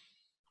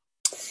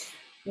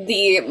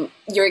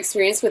your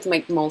experience with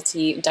like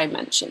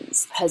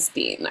multi-dimensions has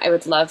been. I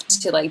would love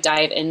to like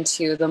dive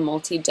into the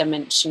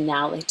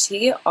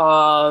multi-dimensionality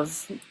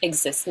of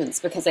existence,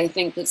 because I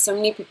think that so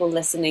many people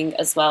listening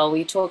as well,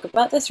 we talk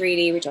about the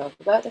 3D, we talk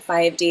about the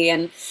 5D,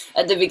 and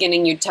at the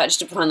beginning you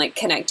touched upon like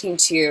connecting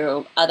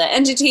to other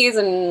entities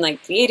and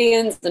like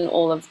Pleiadians and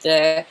all of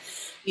the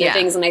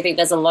things. And I think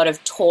there's a lot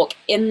of talk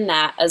in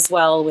that as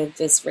well with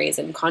this raise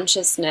in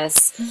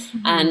consciousness,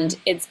 and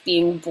it's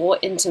being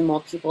brought into more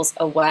people's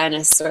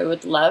awareness. So I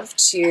would love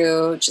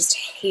to just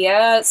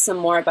hear some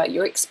more about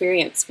your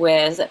experience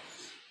with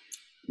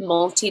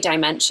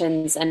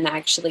multi-dimensions and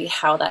actually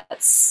how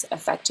that's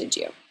affected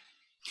you.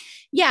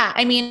 Yeah.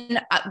 I mean,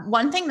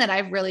 one thing that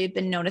I've really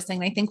been noticing,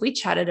 and I think we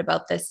chatted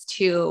about this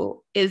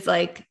too, is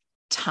like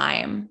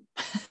time.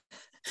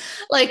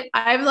 Like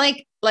I'm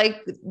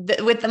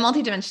with the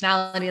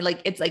multidimensionality,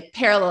 like it's like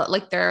parallel,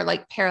 like there are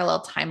like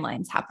parallel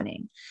timelines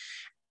happening.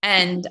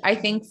 And I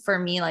think for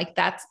me, like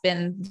that's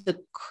been the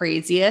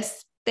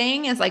craziest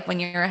thing, is like when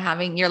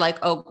you're like,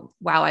 oh,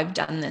 wow, I've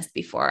done this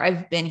before.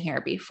 I've been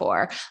here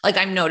before. Like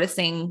I'm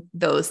noticing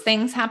those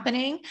things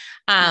happening.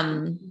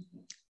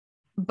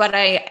 But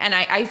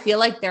I feel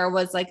like there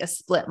was like a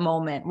split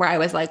moment where I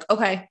was like,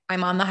 okay,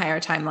 I'm on the higher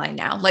timeline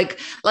now. Like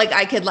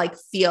I could like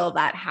feel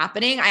that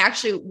happening. I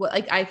actually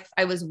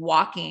I was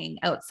walking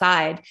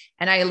outside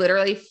and I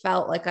literally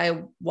felt like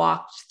I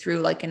walked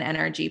through like an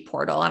energy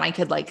portal and I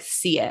could like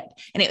see it,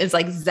 and it was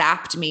like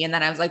zapped me. And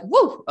then I was like,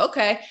 whoa,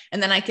 okay.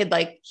 And then I could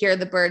like hear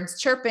the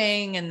birds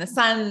chirping and the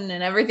sun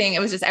and everything. It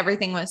was just,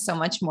 everything was so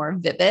much more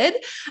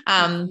vivid.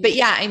 But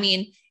yeah, I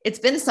mean, it's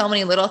been so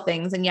many little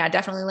things, and yeah,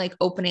 definitely like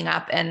opening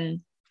up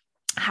and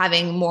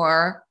having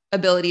more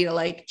ability to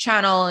like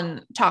channel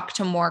and talk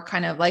to more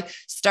kind of like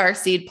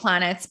starseed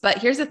planets. But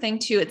here's the thing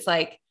too. It's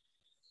like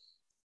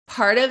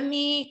part of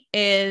me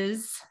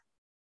is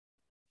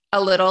a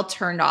little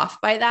turned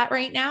off by that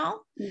right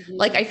now.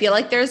 Like, I feel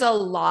like there's a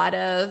lot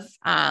of,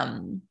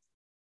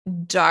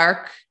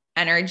 dark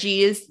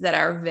energies that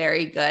are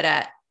very good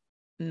at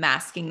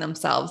masking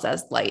themselves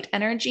as light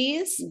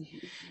energies.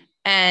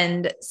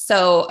 And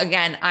so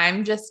again,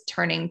 I'm just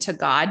turning to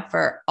God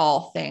for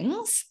all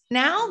things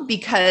now,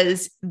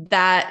 because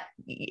that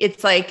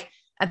it's like,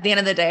 at the end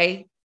of the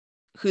day,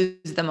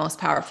 who's the most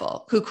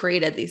powerful? Who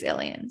created these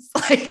aliens?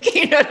 Like,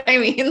 you know what I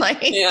mean? Like,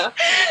 yeah.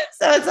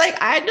 So it's like,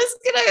 I'm just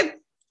gonna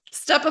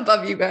step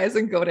above you guys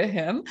and go to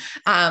him.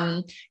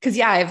 Cause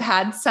yeah, I've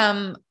had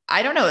some,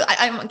 I don't know.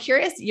 I'm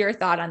curious your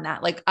thought on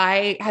that. Like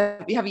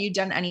have you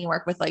done any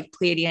work with like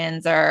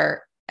Pleiadians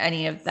or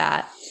any of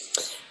that?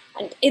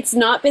 It's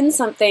not been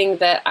something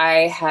that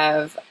I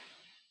have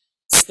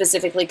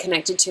specifically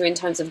connected to in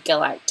terms of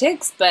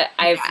galactics, but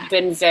I've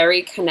been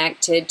very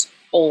connected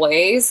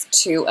always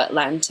to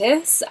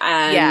Atlantis,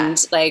 and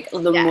like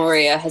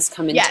Lemuria has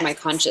come into my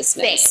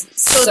consciousness.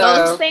 So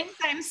those things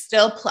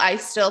I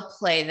still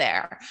play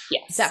there.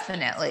 Yes,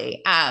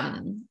 definitely.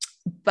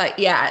 But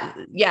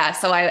yeah.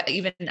 So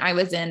when I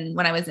was in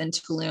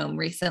Tulum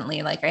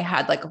recently, like I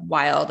had like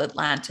wild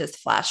Atlantis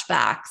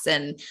flashbacks,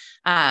 and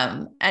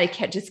I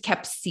just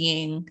kept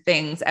seeing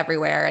things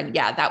everywhere. And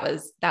yeah, that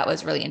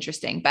was really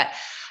interesting. But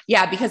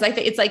yeah, because I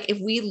think it's like, if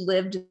we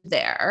lived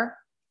there,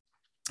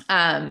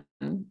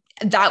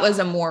 that was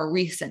a more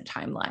recent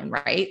timeline,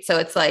 right? So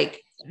it's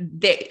like,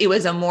 that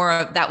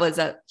was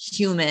a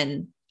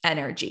human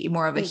energy,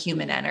 more of a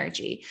human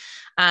energy.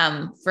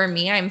 For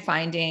me, I'm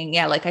finding,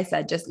 like I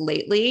said, just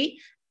lately,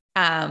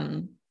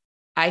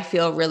 I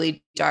feel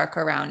really dark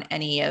around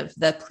any of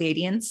the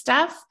Pleiadian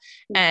stuff.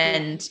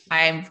 And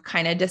I've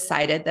kind of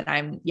decided that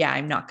I'm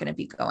not going to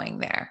be going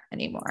there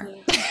anymore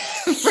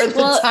for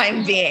the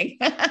time being.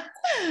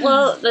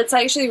 Well, that's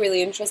actually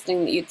really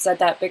interesting that you'd said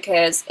that,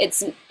 because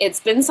it's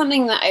been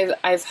something that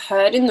I've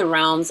heard in the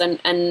realms,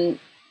 and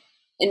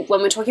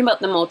when we're talking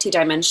about the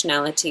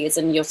multidimensionalities,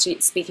 and you're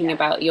speaking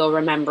about your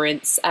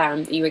remembrance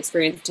you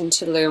experienced in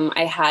Tulum,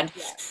 I had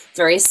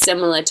very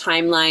similar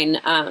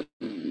timeline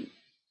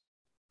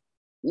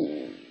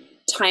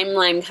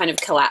kind of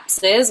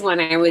collapses when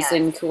I was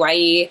in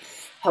Kauai,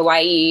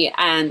 Hawaii,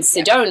 and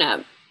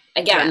Sedona.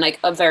 Again, like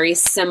a very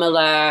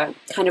similar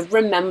kind of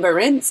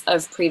remembrance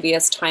of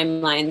previous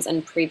timelines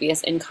and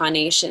previous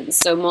incarnations.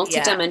 So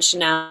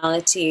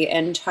multidimensionality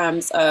in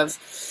terms of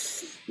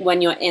when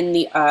you're in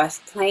the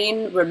earth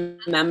plane,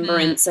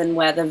 remembrance, and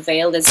where the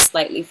veil is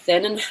slightly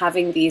thin, and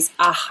having these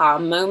aha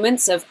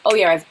moments of, oh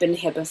yeah, I've been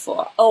here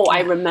before. Oh,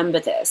 I remember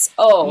this.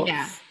 Oh,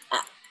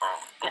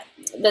 I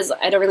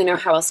don't really know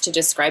how else to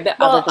describe it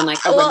other than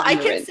like a remembrance. I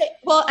can say,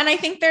 and I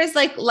think there's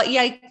like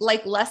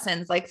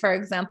lessons, like for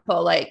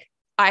example, like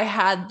I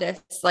had this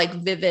like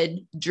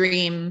vivid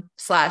dream /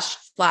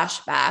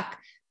 flashback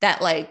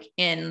that like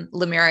in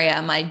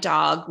Lemuria, my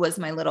dog was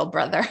my little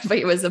brother, but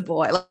he was a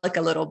boy, like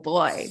a little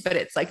boy, but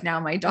it's like now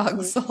my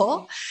dog's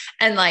soul.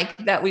 And like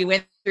that we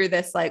went through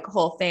this like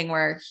whole thing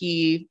where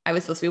I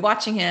was supposed to be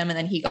watching him, and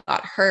then he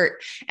got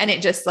hurt. And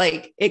it just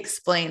like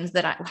explains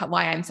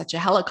why I'm such a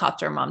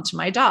helicopter mom to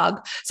my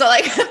dog. So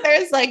like,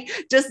 there's like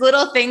just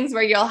little things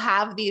where you'll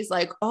have these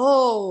like,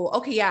 oh,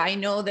 okay. Yeah. I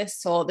know this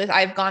soul,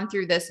 I've gone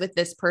through this with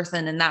this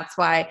person, and that's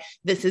why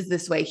this is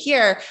this way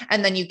here.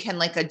 And then you can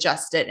like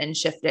adjust it and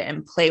shift it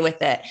and play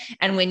with it.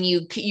 And when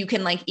you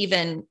can like,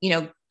 even,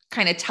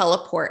 kind of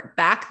teleport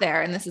back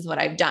there. And this is what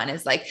I've done,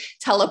 is like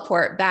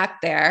teleport back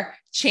there,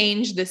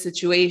 change the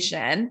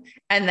situation,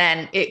 and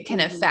then it can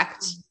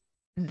affect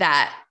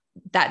that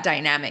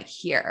dynamic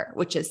here,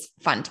 which is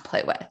fun to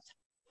play with.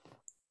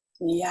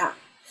 Yeah.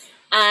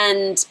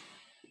 And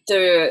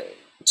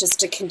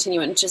just to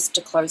continue and just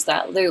to close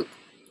that loop,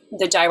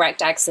 the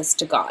direct access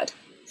to God.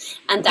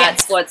 And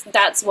that's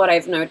what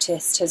I've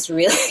noticed has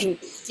really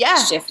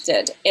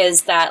shifted,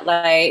 is that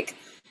like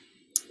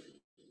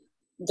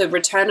the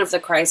return of the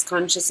Christ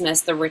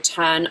consciousness, the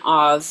return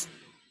of,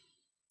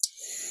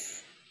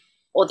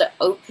 or the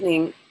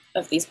opening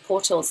of these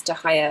portals to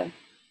higher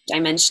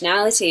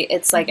dimensionality.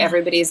 It's like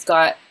everybody's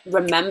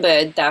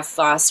remembered their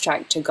fast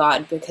track to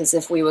God, because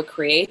if we were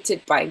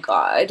created by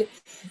God,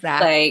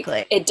 like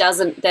it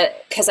doesn't,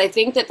 because I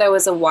think that there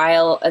was a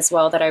while as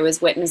well that I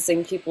was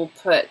witnessing people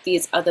put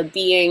these other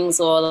beings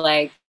or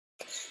like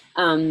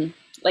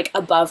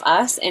above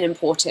us in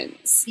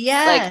importance.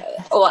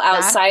 Or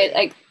outside,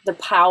 like the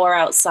power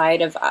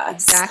outside of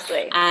us.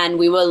 And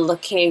we were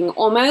looking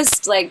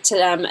almost like to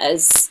them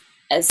as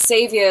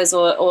saviors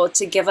or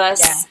to give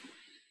us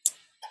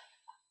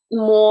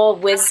more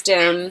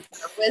wisdom.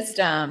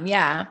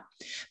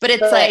 But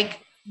it's like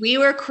we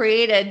were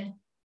created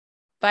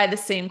by the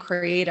same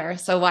creator.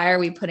 So why are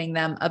we putting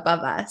them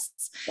above us?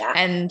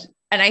 And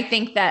I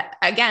think that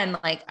again,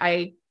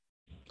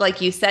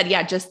 like you said,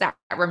 just that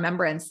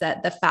remembrance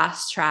that the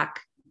fast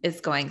track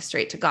is going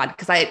straight to God.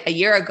 Cause a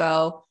year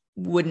ago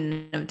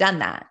wouldn't have done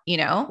that,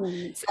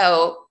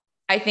 So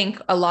I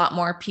think a lot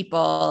more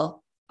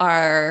people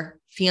are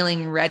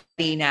feeling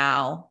ready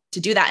now to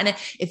do that. And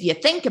if you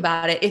think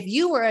about it, if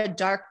you were a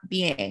dark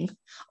being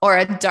or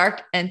a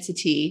dark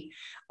entity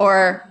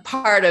or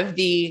part of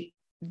the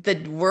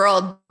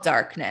world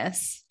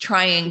darkness,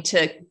 trying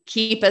to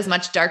keep as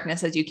much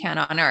darkness as you can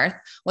on earth,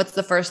 what's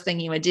the first thing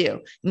you would do?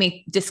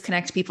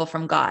 Disconnect people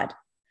from God.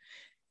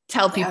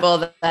 Tell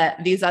people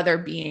that these other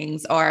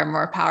beings are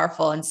more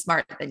powerful and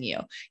smart than you.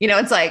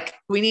 It's like,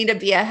 we need to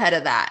be ahead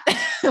of that.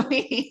 So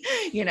it's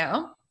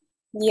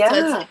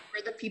like,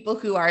 for the people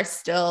who are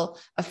still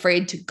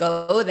afraid to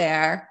go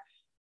there,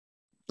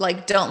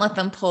 like, don't let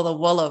them pull the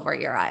wool over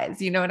your eyes.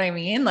 You know what I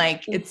mean?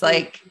 Like, it's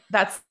like,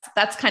 that's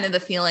kind of the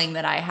feeling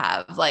that I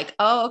have, like,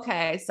 oh,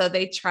 okay. So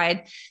they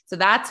tried. So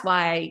that's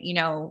why,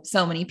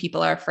 so many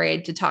people are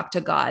afraid to talk to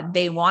God.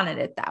 They wanted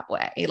it that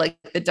way. Like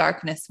the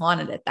darkness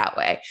wanted it that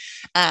way.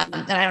 And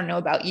I don't know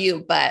about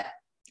you, but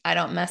I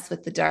don't mess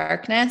with the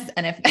darkness.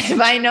 And if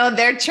I know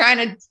they're trying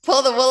to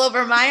pull the wool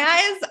over my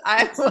eyes,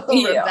 I will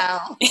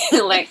rebel.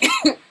 Like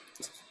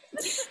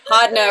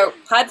hard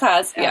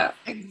pass. Yeah,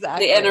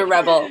 exactly. The inner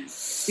rebel.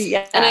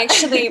 Yeah. And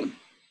actually,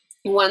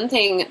 one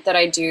thing that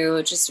I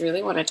do just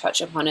really want to touch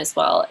upon as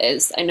well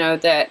is, I know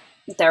that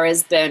there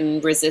has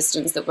been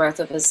resistance that both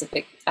of us have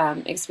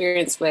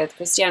experienced with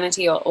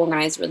Christianity or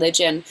organized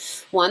religion.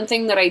 One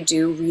thing that I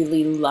do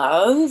really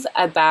love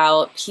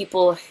about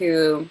people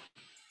who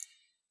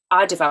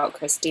are devout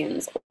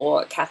Christians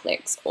or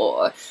Catholics,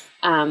 or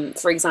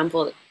for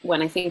example,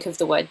 when I think of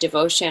the word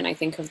devotion, I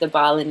think of the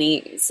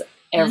Balinese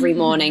every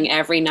morning,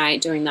 every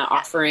night doing their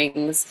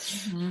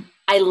offerings.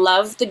 I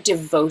love the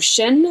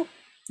devotion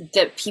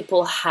that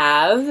people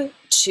have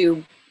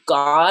to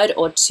God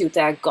or to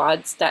their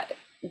gods that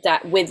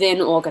that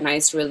within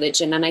organized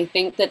religion. And I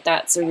think that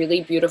that's a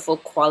really beautiful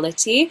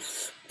quality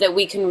that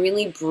we can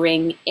really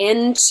bring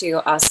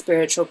into our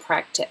spiritual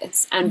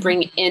practice and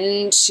bring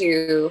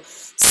into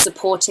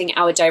supporting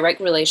our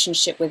direct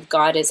relationship with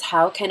God, is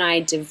how can I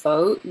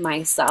devote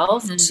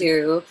myself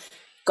to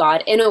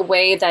God in a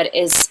way that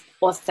is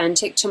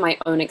authentic to my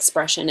own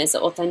expression, is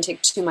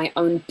authentic to my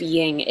own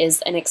being,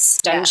 is an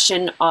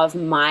extension of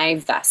my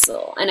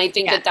vessel. And I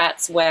think that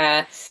that's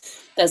where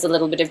there's a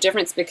little bit of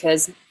difference,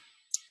 because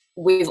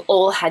we've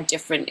all had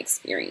different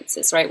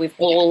experiences, right? We've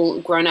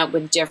all grown up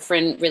with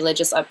different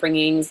religious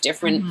upbringings,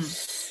 different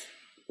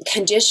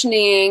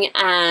conditioning.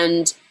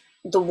 And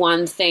the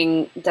one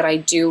thing that I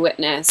do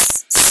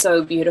witness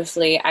so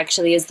beautifully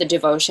actually is the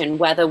devotion,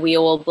 whether we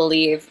all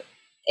believe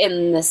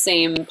in the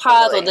same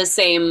path or the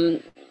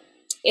same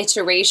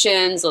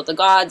iterations or the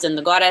gods and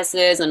the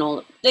goddesses and all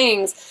the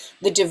things,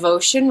 the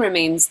devotion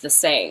remains the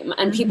same.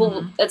 And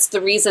people, that's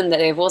the reason that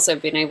they've also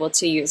been able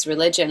to use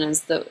religion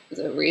as the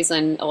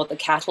reason or the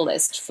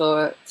catalyst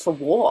for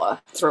war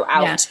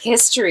throughout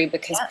history,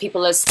 because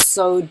people are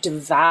so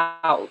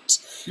devout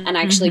and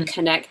actually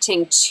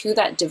connecting to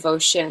that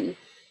devotion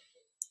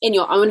in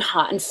your own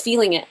heart and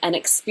feeling it and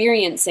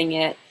experiencing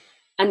it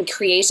and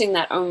creating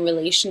that own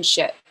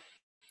relationship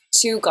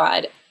to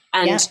God.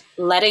 And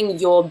letting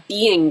your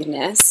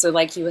beingness, so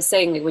like you were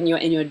saying, like when you're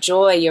in your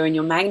joy, you're in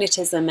your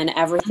magnetism and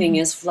everything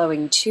is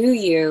flowing to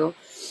you,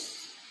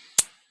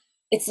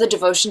 it's the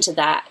devotion to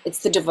that.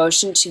 It's the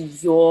devotion to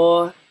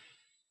your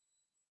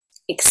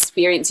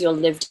experience, your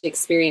lived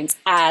experience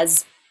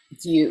as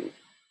you,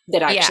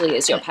 that actually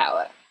is your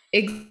power.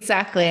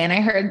 Exactly. And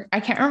I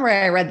can't remember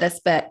where I read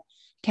this, but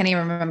can't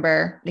even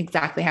remember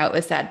exactly how it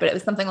was said, but it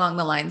was something along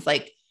the lines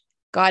like,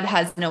 God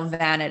has no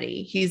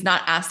vanity. He's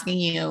not asking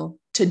you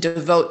to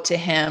devote to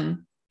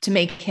him to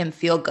make him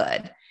feel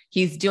good.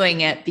 He's doing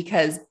it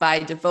because by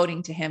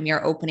devoting to him,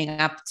 you're opening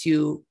up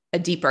to a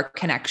deeper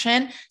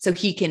connection so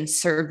he can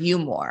serve you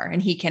more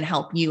and he can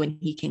help you and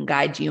he can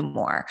guide you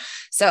more.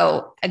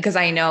 So, because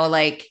I know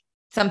like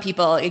some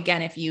people,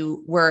 again, if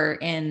you were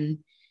in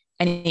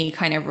any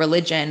kind of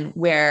religion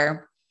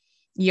where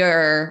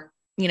you're,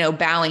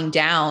 bowing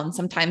down,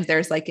 sometimes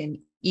there's like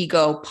an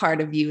ego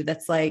part of you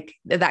that's like,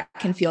 that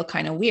can feel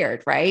kind of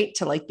weird, right?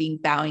 To like being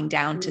bowing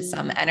down to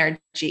some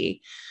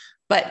energy,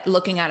 but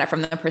looking at it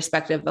from the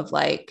perspective of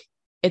like,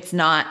 it's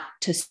not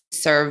to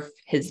serve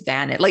his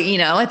vanity. Like,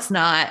 it's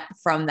not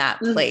from that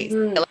place.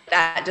 Like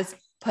that just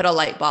put a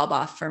light bulb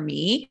off for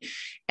me.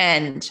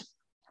 And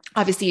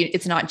obviously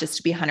it's not just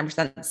to be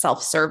 100%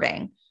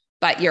 self-serving,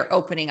 but you're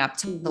opening up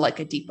to like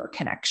a deeper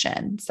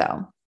connection.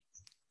 So.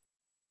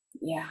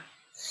 Yeah.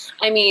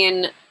 I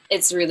mean,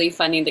 it's really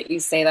funny that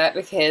you say that,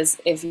 because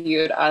if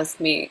you had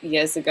asked me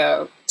years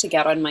ago to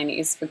get on my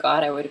knees for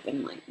God, I would have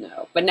been like,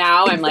 no. But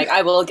now I'm like,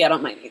 I will get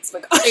on my knees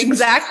for God.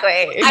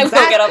 Exactly. I will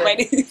get on my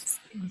knees.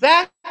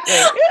 Exactly.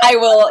 I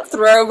will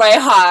throw my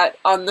heart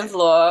on the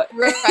floor.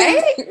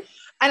 Right?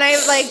 And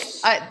I like,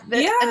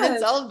 and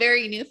it's all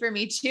very new for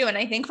me too. And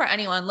I think for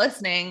anyone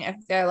listening, if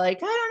they're like,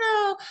 I don't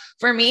know,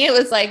 for me, it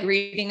was like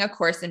reading A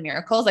Course in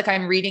Miracles. Like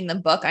I'm reading the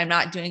book. I'm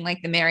not doing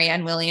like the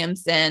Marianne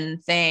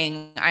Williamson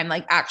thing. I'm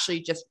like actually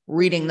just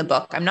reading the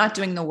book. I'm not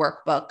doing the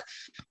workbook.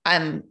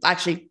 I'm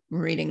actually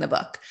reading the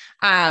book.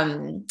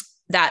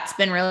 That's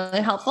been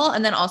really helpful.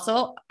 And then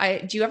also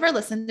do you ever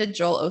listen to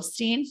Joel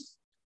Osteen?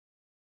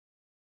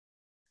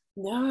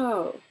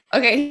 No.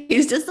 Okay.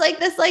 He's just like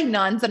this like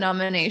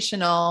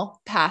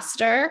non-denominational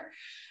pastor.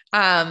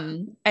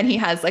 And he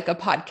has like a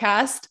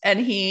podcast and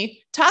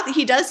he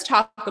does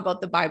talk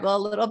about the Bible a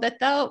little bit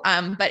though.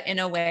 But in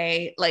a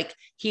way, like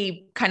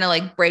he kind of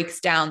like breaks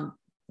down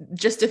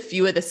just a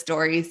few of the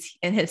stories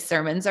in his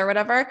sermons or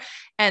whatever.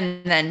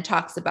 And then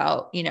talks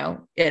about,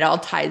 it all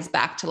ties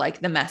back to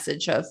like the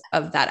message of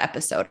that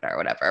episode or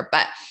whatever.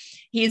 But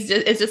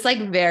it's just like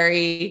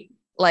very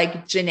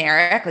like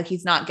generic, like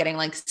he's not getting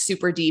like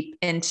super deep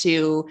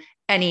into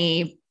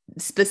any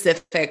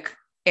specific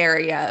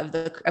area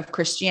of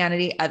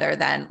Christianity other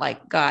than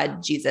like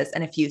God, Jesus,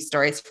 and a few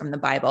stories from the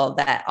Bible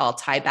that all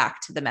tie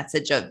back to the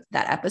message of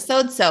that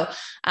episode. So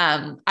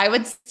I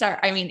would start,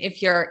 I mean,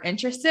 if you're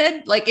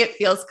interested, like it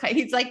feels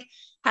he's like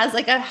has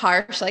like a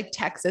harsh like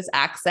Texas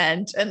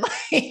accent and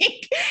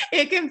like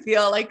it can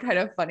feel like kind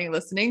of funny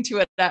listening to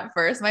it at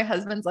first. My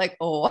husband's like,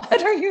 oh,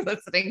 what are you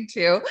listening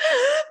to?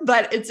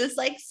 But it's just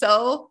like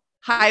so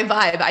high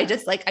vibe. I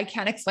just like, I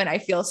can't explain. I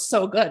feel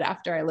so good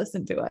after I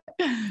listen to it.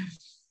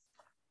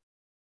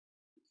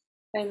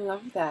 I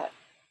love that.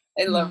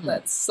 I love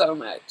that so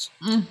much.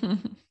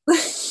 And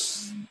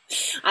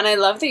I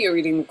love that you're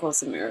reading The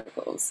Course in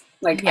Miracles.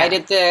 Like I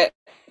did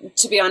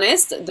to be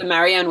honest, the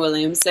Marianne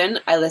Williamson,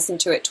 I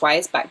listened to it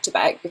twice back to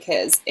back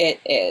because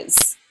it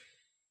is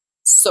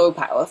so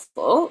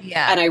powerful.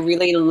 Yeah. And I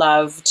really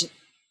loved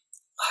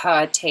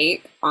her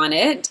take on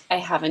it. I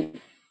haven't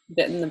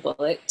bitten the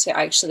bullet to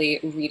actually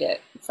read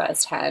it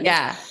firsthand.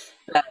 Yeah.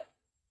 But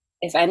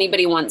if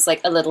anybody wants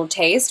like a little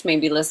taste,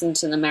 maybe listen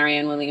to the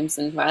Marianne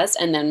Williamson first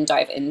and then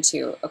dive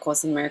into A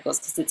Course in Miracles,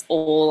 because it's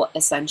all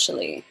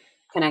essentially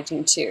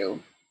connecting to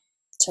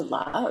to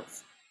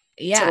love.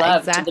 Yeah, to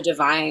love, exactly. to the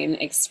divine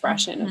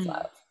expression of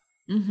love.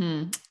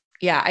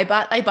 Yeah.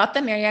 I bought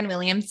the Marianne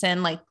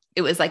Williamson, like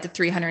it was like a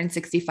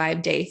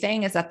 365-day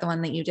thing. Is that the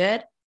one that you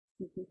did?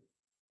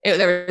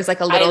 There was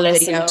like a little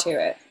video to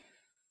it.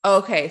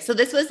 Okay. So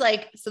this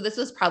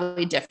was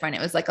probably different.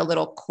 It was like a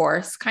little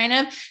course kind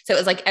of. So it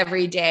was like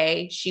every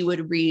day she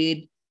would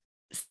read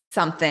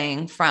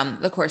something from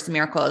the Course in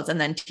Miracles and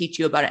then teach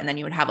you about it. And then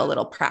you would have a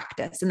little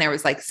practice. And there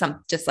was like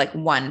just like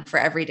one for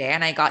every day.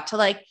 And I got to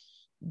like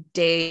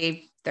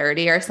day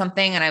 30 or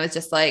something. And I was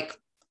just like,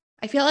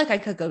 I feel like I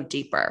could go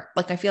deeper.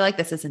 Like, I feel like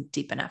this isn't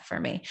deep enough for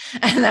me.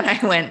 And then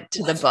I went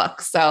to the book.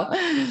 So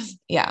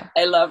yeah.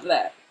 I love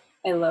that.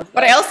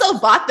 But I also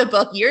bought the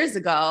book years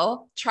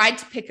ago, tried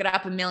to pick it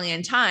up a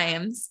million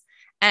times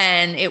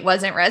and it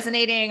wasn't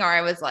resonating, or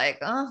I was like,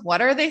 oh,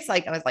 what are they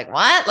like? I was like,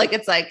 what? Like,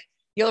 it's like,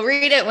 you'll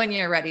read it when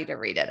you're ready to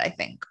read it, I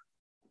think.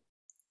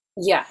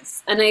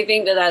 Yes. And I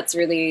think that that's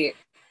really,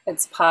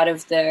 it's part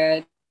of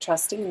the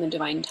trusting in the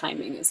divine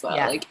timing as well.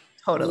 Yeah, like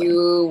totally.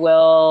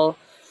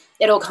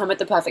 It'll come at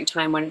the perfect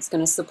time when it's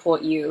going to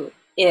support you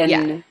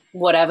in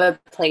whatever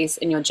place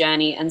in your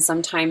journey. And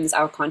sometimes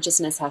our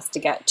consciousness has to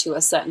get to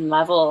a certain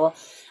level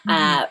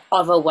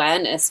of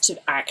awareness to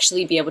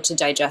actually be able to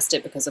digest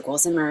it, because A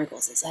Course in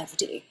Miracles is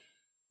hefty.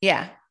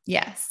 Yeah.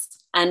 Yes.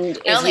 And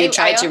if you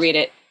tried to read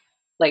it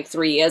like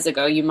 3 years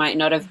ago, you might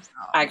not have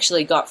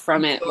actually got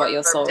from it what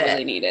your soul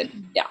really needed.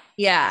 Yeah.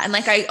 Yeah. And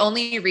like, I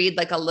only read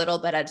like a little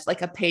bit at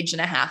like a page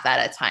and a half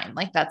at a time.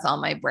 Like that's all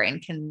my brain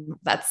can,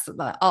 that's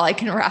all I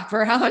can wrap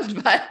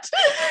around. But,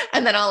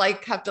 and then I'll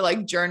like have to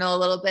like journal a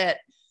little bit.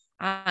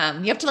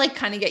 You have to like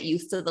kind of get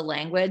used to the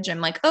language.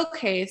 I'm like,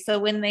 okay, so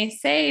when they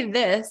say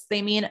this,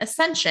 they mean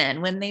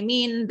ascension. When they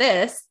mean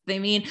this, they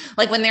mean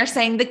like when they're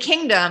saying the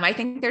kingdom, I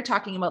think they're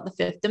talking about the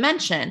fifth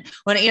dimension.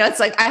 When, you know, it's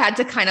like, I had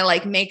to kind of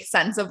like make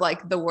sense of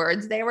like the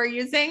words they were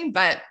using,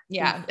 but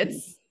yeah,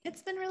 it's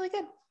been really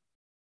good.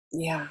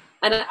 Yeah.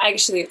 And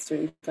actually, it's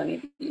really funny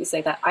that you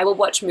say that. I will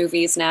watch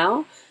movies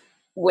now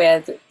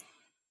with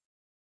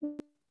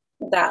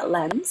that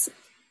lens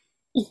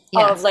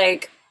of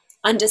like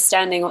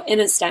understanding or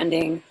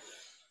understanding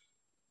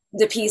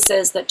the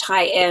pieces that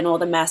tie in, or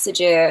the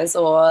messages,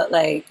 or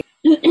like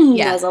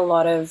there's a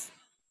lot of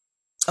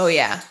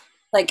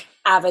like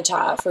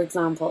Avatar, for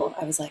example.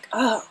 I was like,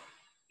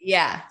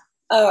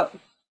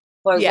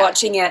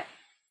 watching it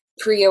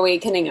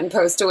pre-awakening and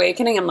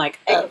post-awakening, I'm like,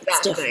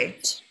 it's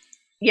different.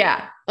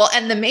 Yeah. Well,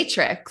 and the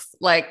Matrix,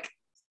 like,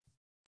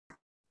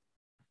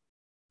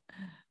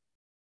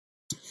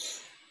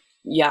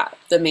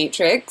 the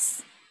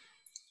Matrix,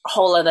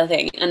 whole other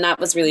thing. And that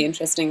was really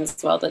interesting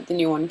as well, that the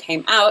new one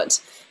came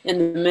out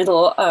in the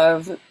middle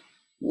of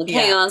the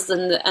chaos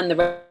and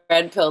the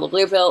red pill, the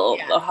blue pill,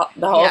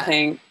 the whole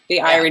thing. The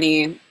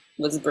irony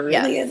was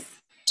brilliant.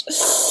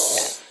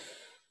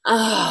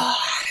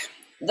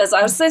 There's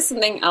also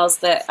something else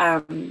that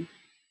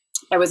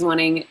I was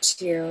wanting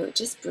to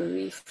just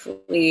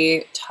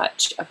briefly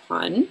touch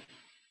upon.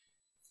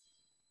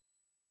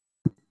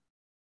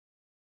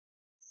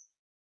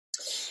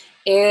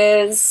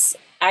 Is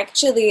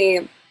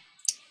actually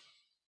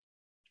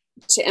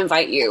to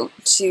invite you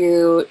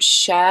to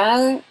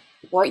share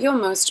what your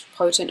most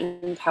potent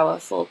and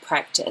powerful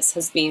practice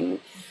has been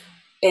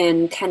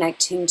in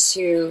connecting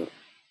to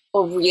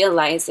or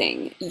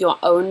realizing your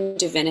own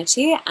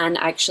divinity and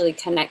actually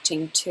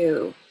connecting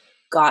to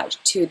God,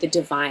 to the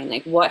divine.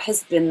 Like, what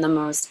has been the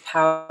most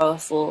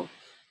powerful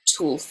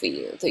tool for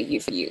you that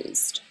you've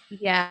used?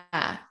 Yeah,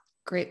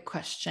 great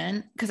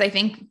question. Because I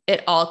think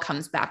it all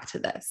comes back to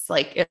this.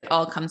 Like, it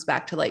all comes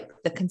back to like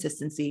the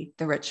consistency,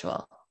 the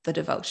ritual, the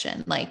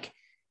devotion. Like,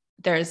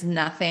 there's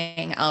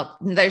nothing else.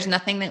 There's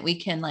nothing that we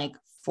can like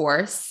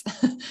force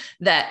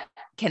that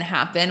can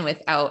happen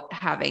without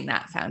having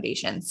that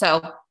foundation.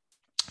 So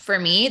for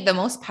me, the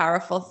most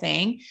powerful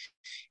thing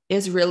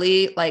is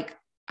really like,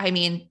 I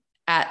mean,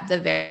 at the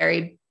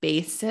very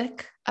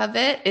basic of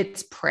it,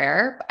 it's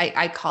prayer.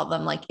 I call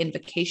them like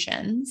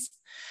invocations.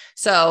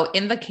 So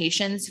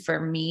invocations for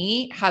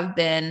me have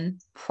been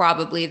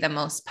probably the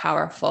most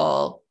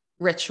powerful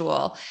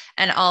ritual.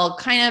 And I'll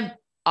kind of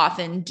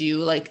often do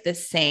like the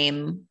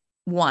same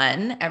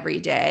one every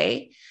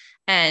day.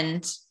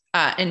 And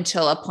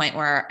until a point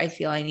where I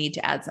feel I need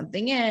to add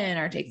something in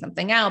or take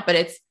something out, but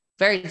it's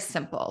very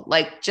simple,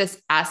 like just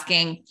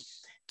asking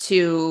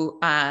to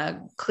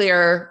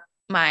clear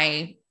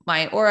my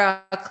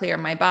aura, clear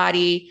my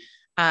body,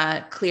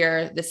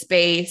 clear the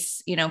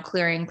space, you know,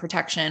 clearing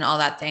protection, all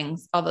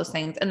those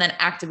things. And then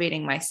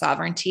activating my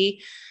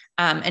sovereignty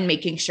and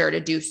making sure to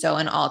do so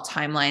in all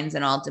timelines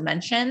and all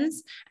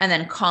dimensions. And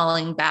then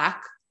calling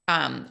back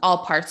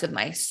all parts of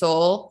my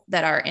soul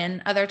that are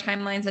in other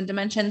timelines and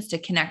dimensions to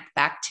connect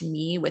back to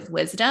me with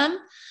wisdom.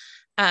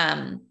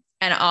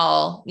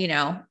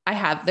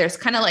 and there's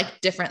kind of like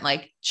different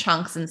like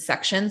chunks and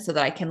sections so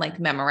that I can like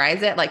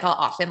memorize it. Like I'll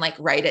often like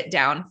write it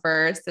down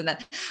first. And then,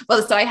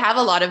 so I have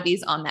a lot of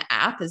these on the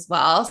app as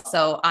well.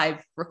 So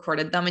I've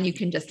recorded them and you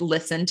can just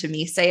listen to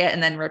me say it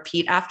and then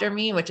repeat after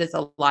me, which is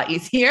a lot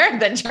easier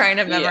than trying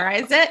to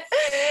memorize it.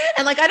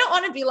 And like, I don't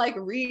want to be like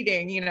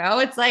reading,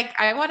 it's like,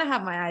 I want to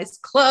have my eyes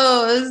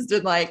closed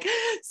and like,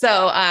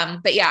 so,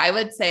 but yeah, I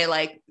would say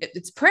like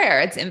it's prayer,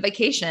 it's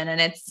invocation,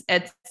 and it's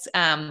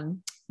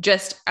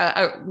just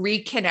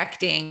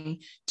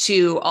reconnecting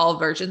to all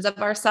versions of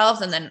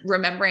ourselves, and then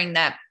remembering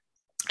that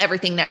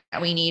everything that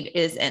we need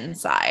is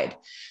inside.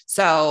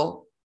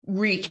 So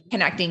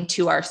reconnecting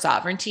to our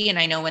sovereignty. And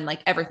I know when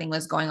like everything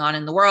was going on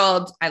in the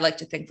world, I like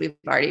to think we've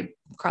already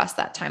crossed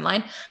that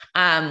timeline.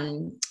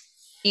 I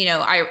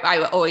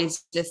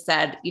always just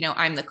said,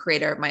 I'm the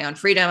creator of my own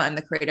freedom. I'm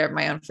the creator of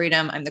my own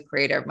freedom. I'm the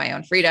creator of my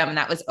own freedom. And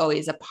that was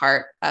always a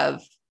part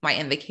of my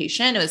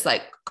invocation. It was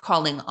like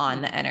calling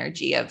on the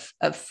energy of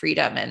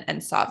freedom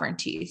and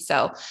sovereignty.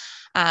 So,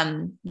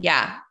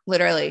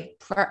 literally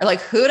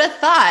like who'd have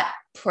thought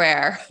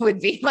prayer would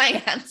be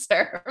my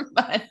answer?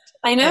 But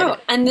I know.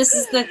 And this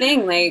is the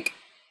thing, like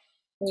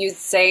you'd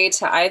say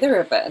to either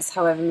of us,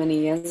 however many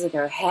years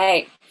ago,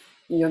 hey,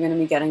 you're going to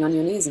be getting on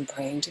your knees and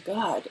praying to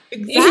God.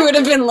 Exactly. You would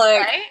have been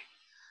like, right?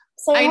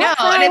 So I know.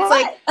 And it's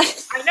like,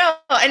 I know.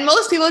 And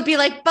most people would be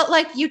like, but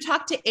like you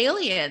talk to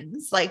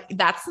aliens, like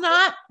that's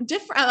not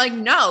different. I'm like,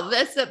 no,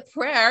 this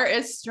prayer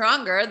is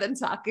stronger than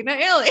talking to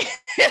aliens.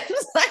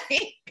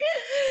 Like,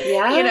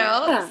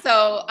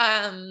 so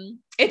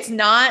it's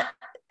not,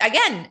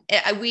 again,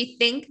 we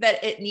think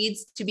that it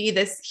needs to be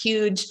this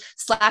huge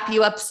slap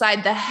you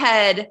upside the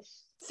head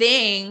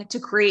thing to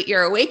create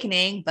your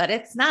awakening, but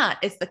it's not.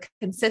 It's the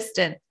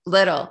consistent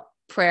little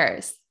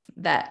prayers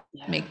that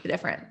make the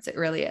difference. It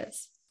really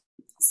is.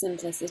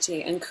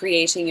 Simplicity and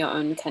creating your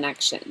own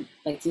connection,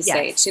 like you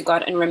say, to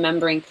God, and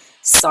remembering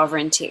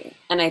sovereignty.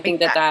 And I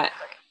think that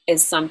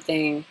is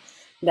something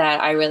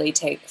that I really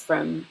take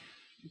from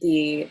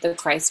the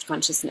Christ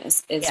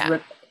consciousness is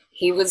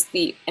he was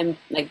the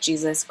like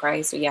Jesus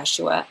Christ or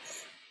Yeshua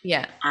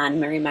and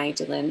Mary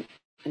Magdalene.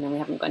 I know we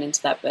haven't gone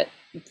into that, but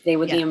they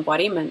were the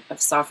embodiment of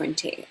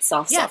sovereignty,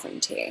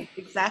 self-sovereignty.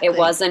 Exactly. It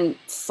wasn't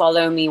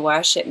follow me,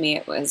 worship me.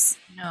 It was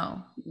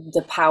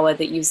the power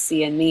that you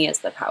see in me is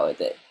the power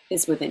that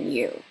is within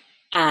you.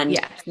 And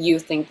you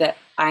think that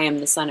I am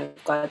the son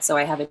of God, so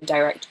I have a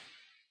direct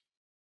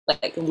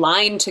like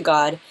line to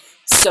God,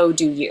 so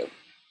do you.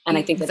 And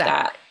I think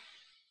that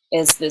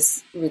is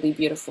this really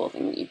beautiful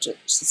thing that you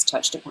just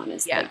touched upon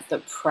is like the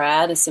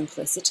prayer, the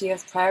simplicity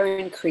of prayer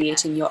and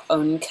creating your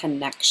own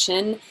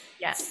connection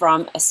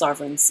from a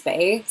sovereign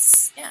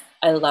space.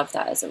 I love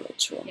that as a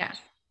ritual.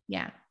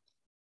 Yes.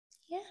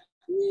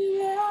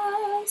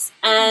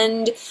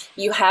 And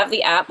you have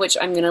the app, which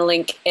I'm going to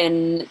link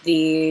in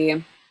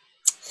the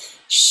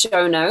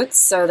show notes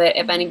so that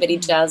if anybody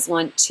does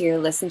want to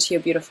listen to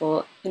your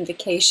beautiful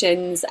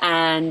invocations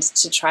and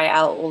to try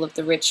out all of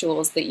the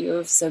rituals that you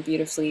have so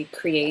beautifully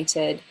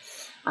created,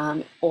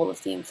 all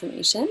of the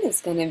information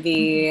is going to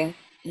be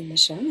in the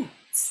show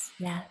notes.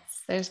 Yes,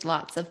 there's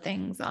lots of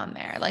things on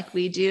there. Like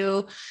we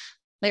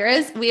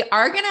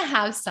are going to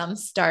have some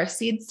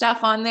starseed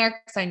stuff on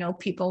there because I know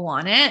people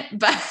want it,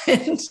 but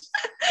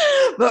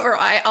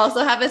I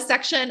also have a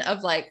section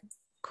of like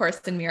Course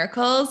in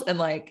Miracles and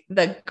like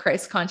the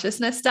Christ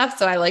consciousness stuff.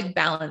 So I like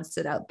balanced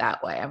it out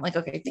that way. I'm like,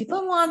 okay,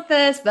 people want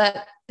this,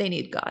 but they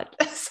need God.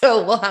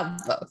 So we'll have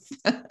both.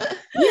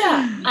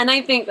 And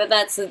I think that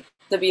that's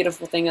the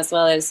beautiful thing as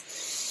well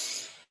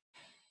is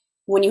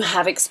when you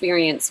have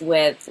experience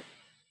with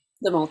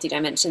the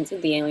multi-dimensions,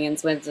 with the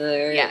aliens, with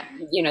the,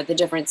 the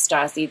different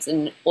starseeds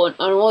and on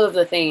all of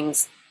the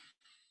things,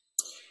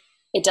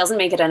 it doesn't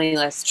make it any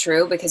less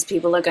true because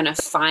people are going to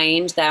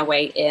find their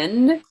way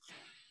in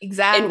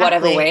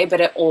whatever way,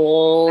 but it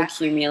all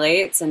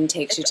accumulates and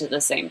takes you to the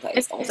same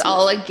place. It's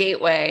all a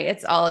gateway.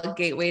 It's all a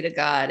gateway to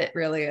God. It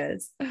really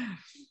is.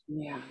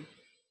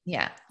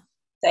 Yeah.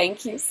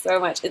 Thank you so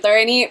much. Is there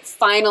any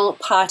final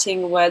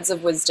parting words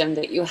of wisdom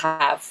that you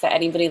have for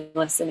anybody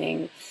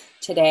listening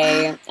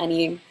today?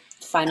 Any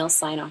final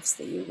sign-offs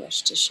that you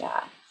wish to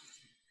share?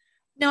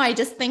 No, I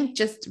just think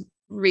to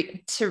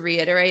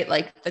reiterate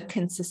like the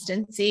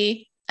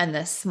consistency and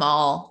the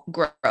small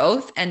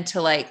growth, and to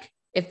like,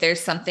 if there's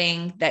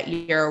something that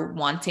you're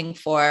wanting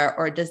for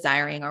or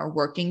desiring or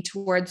working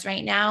towards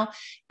right now,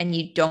 and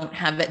you don't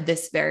have it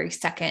this very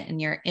second,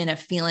 and you're in a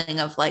feeling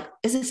of like,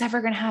 is this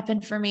ever going to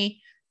happen for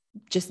me?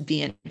 Just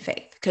be in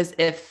faith. Because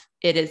if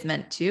it is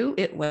meant to,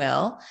 it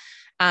will.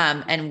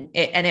 And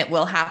it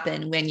will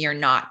happen when you're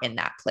not in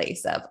that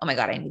place of, oh my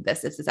God, I need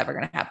this. This is ever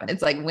going to happen.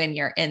 It's like when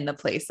you're in the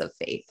place of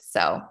faith.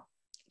 So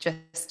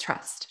just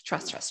trust. I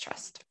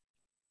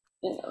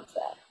love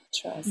that.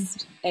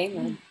 Trust.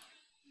 Amen.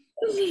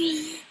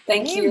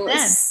 Thank you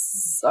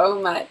so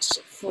much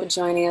for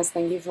joining us.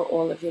 Thank you for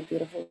all of your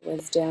beautiful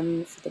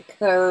wisdom, for the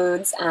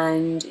codes,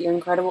 and your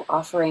incredible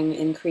offering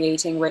in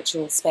creating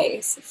ritual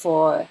space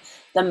for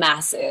the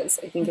masses.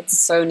 I think it's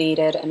so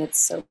needed and it's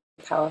so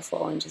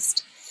powerful, and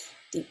just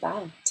deep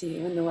bow to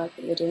you and the work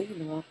that you're doing in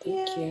the world.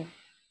 Thank you.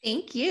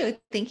 Thank you.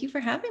 Thank you for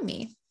having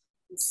me.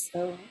 It's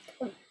so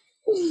welcome.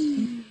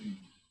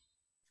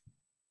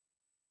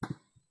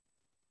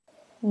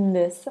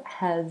 This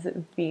has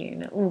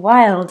been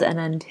Wild and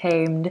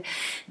Untamed.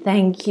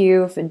 Thank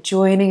you for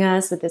joining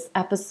us with this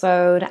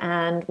episode,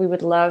 and we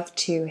would love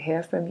to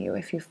hear from you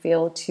if you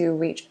feel to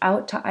reach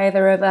out to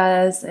either of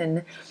us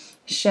and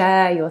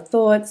share your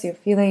thoughts, your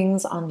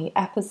feelings on the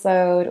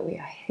episode. We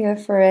are here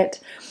for it.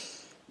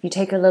 If you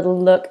take a little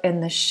look in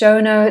the show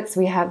notes,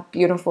 we have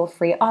beautiful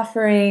free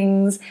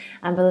offerings.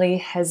 Emily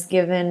has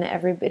given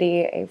everybody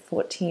a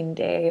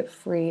 14-day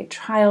free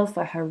trial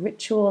for her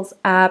Rituals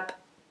app.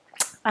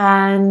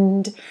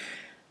 And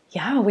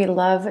yeah, we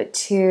love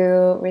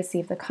to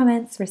receive the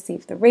comments,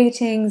 receive the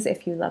ratings.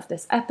 If you love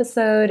this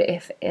episode,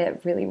 if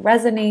it really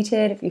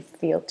resonated, if you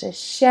feel to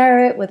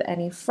share it with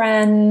any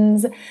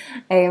friends,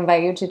 I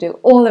invite you to do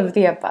all of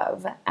the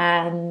above.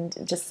 And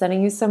just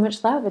sending you so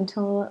much love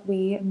until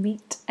we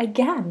meet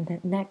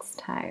again next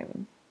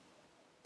time.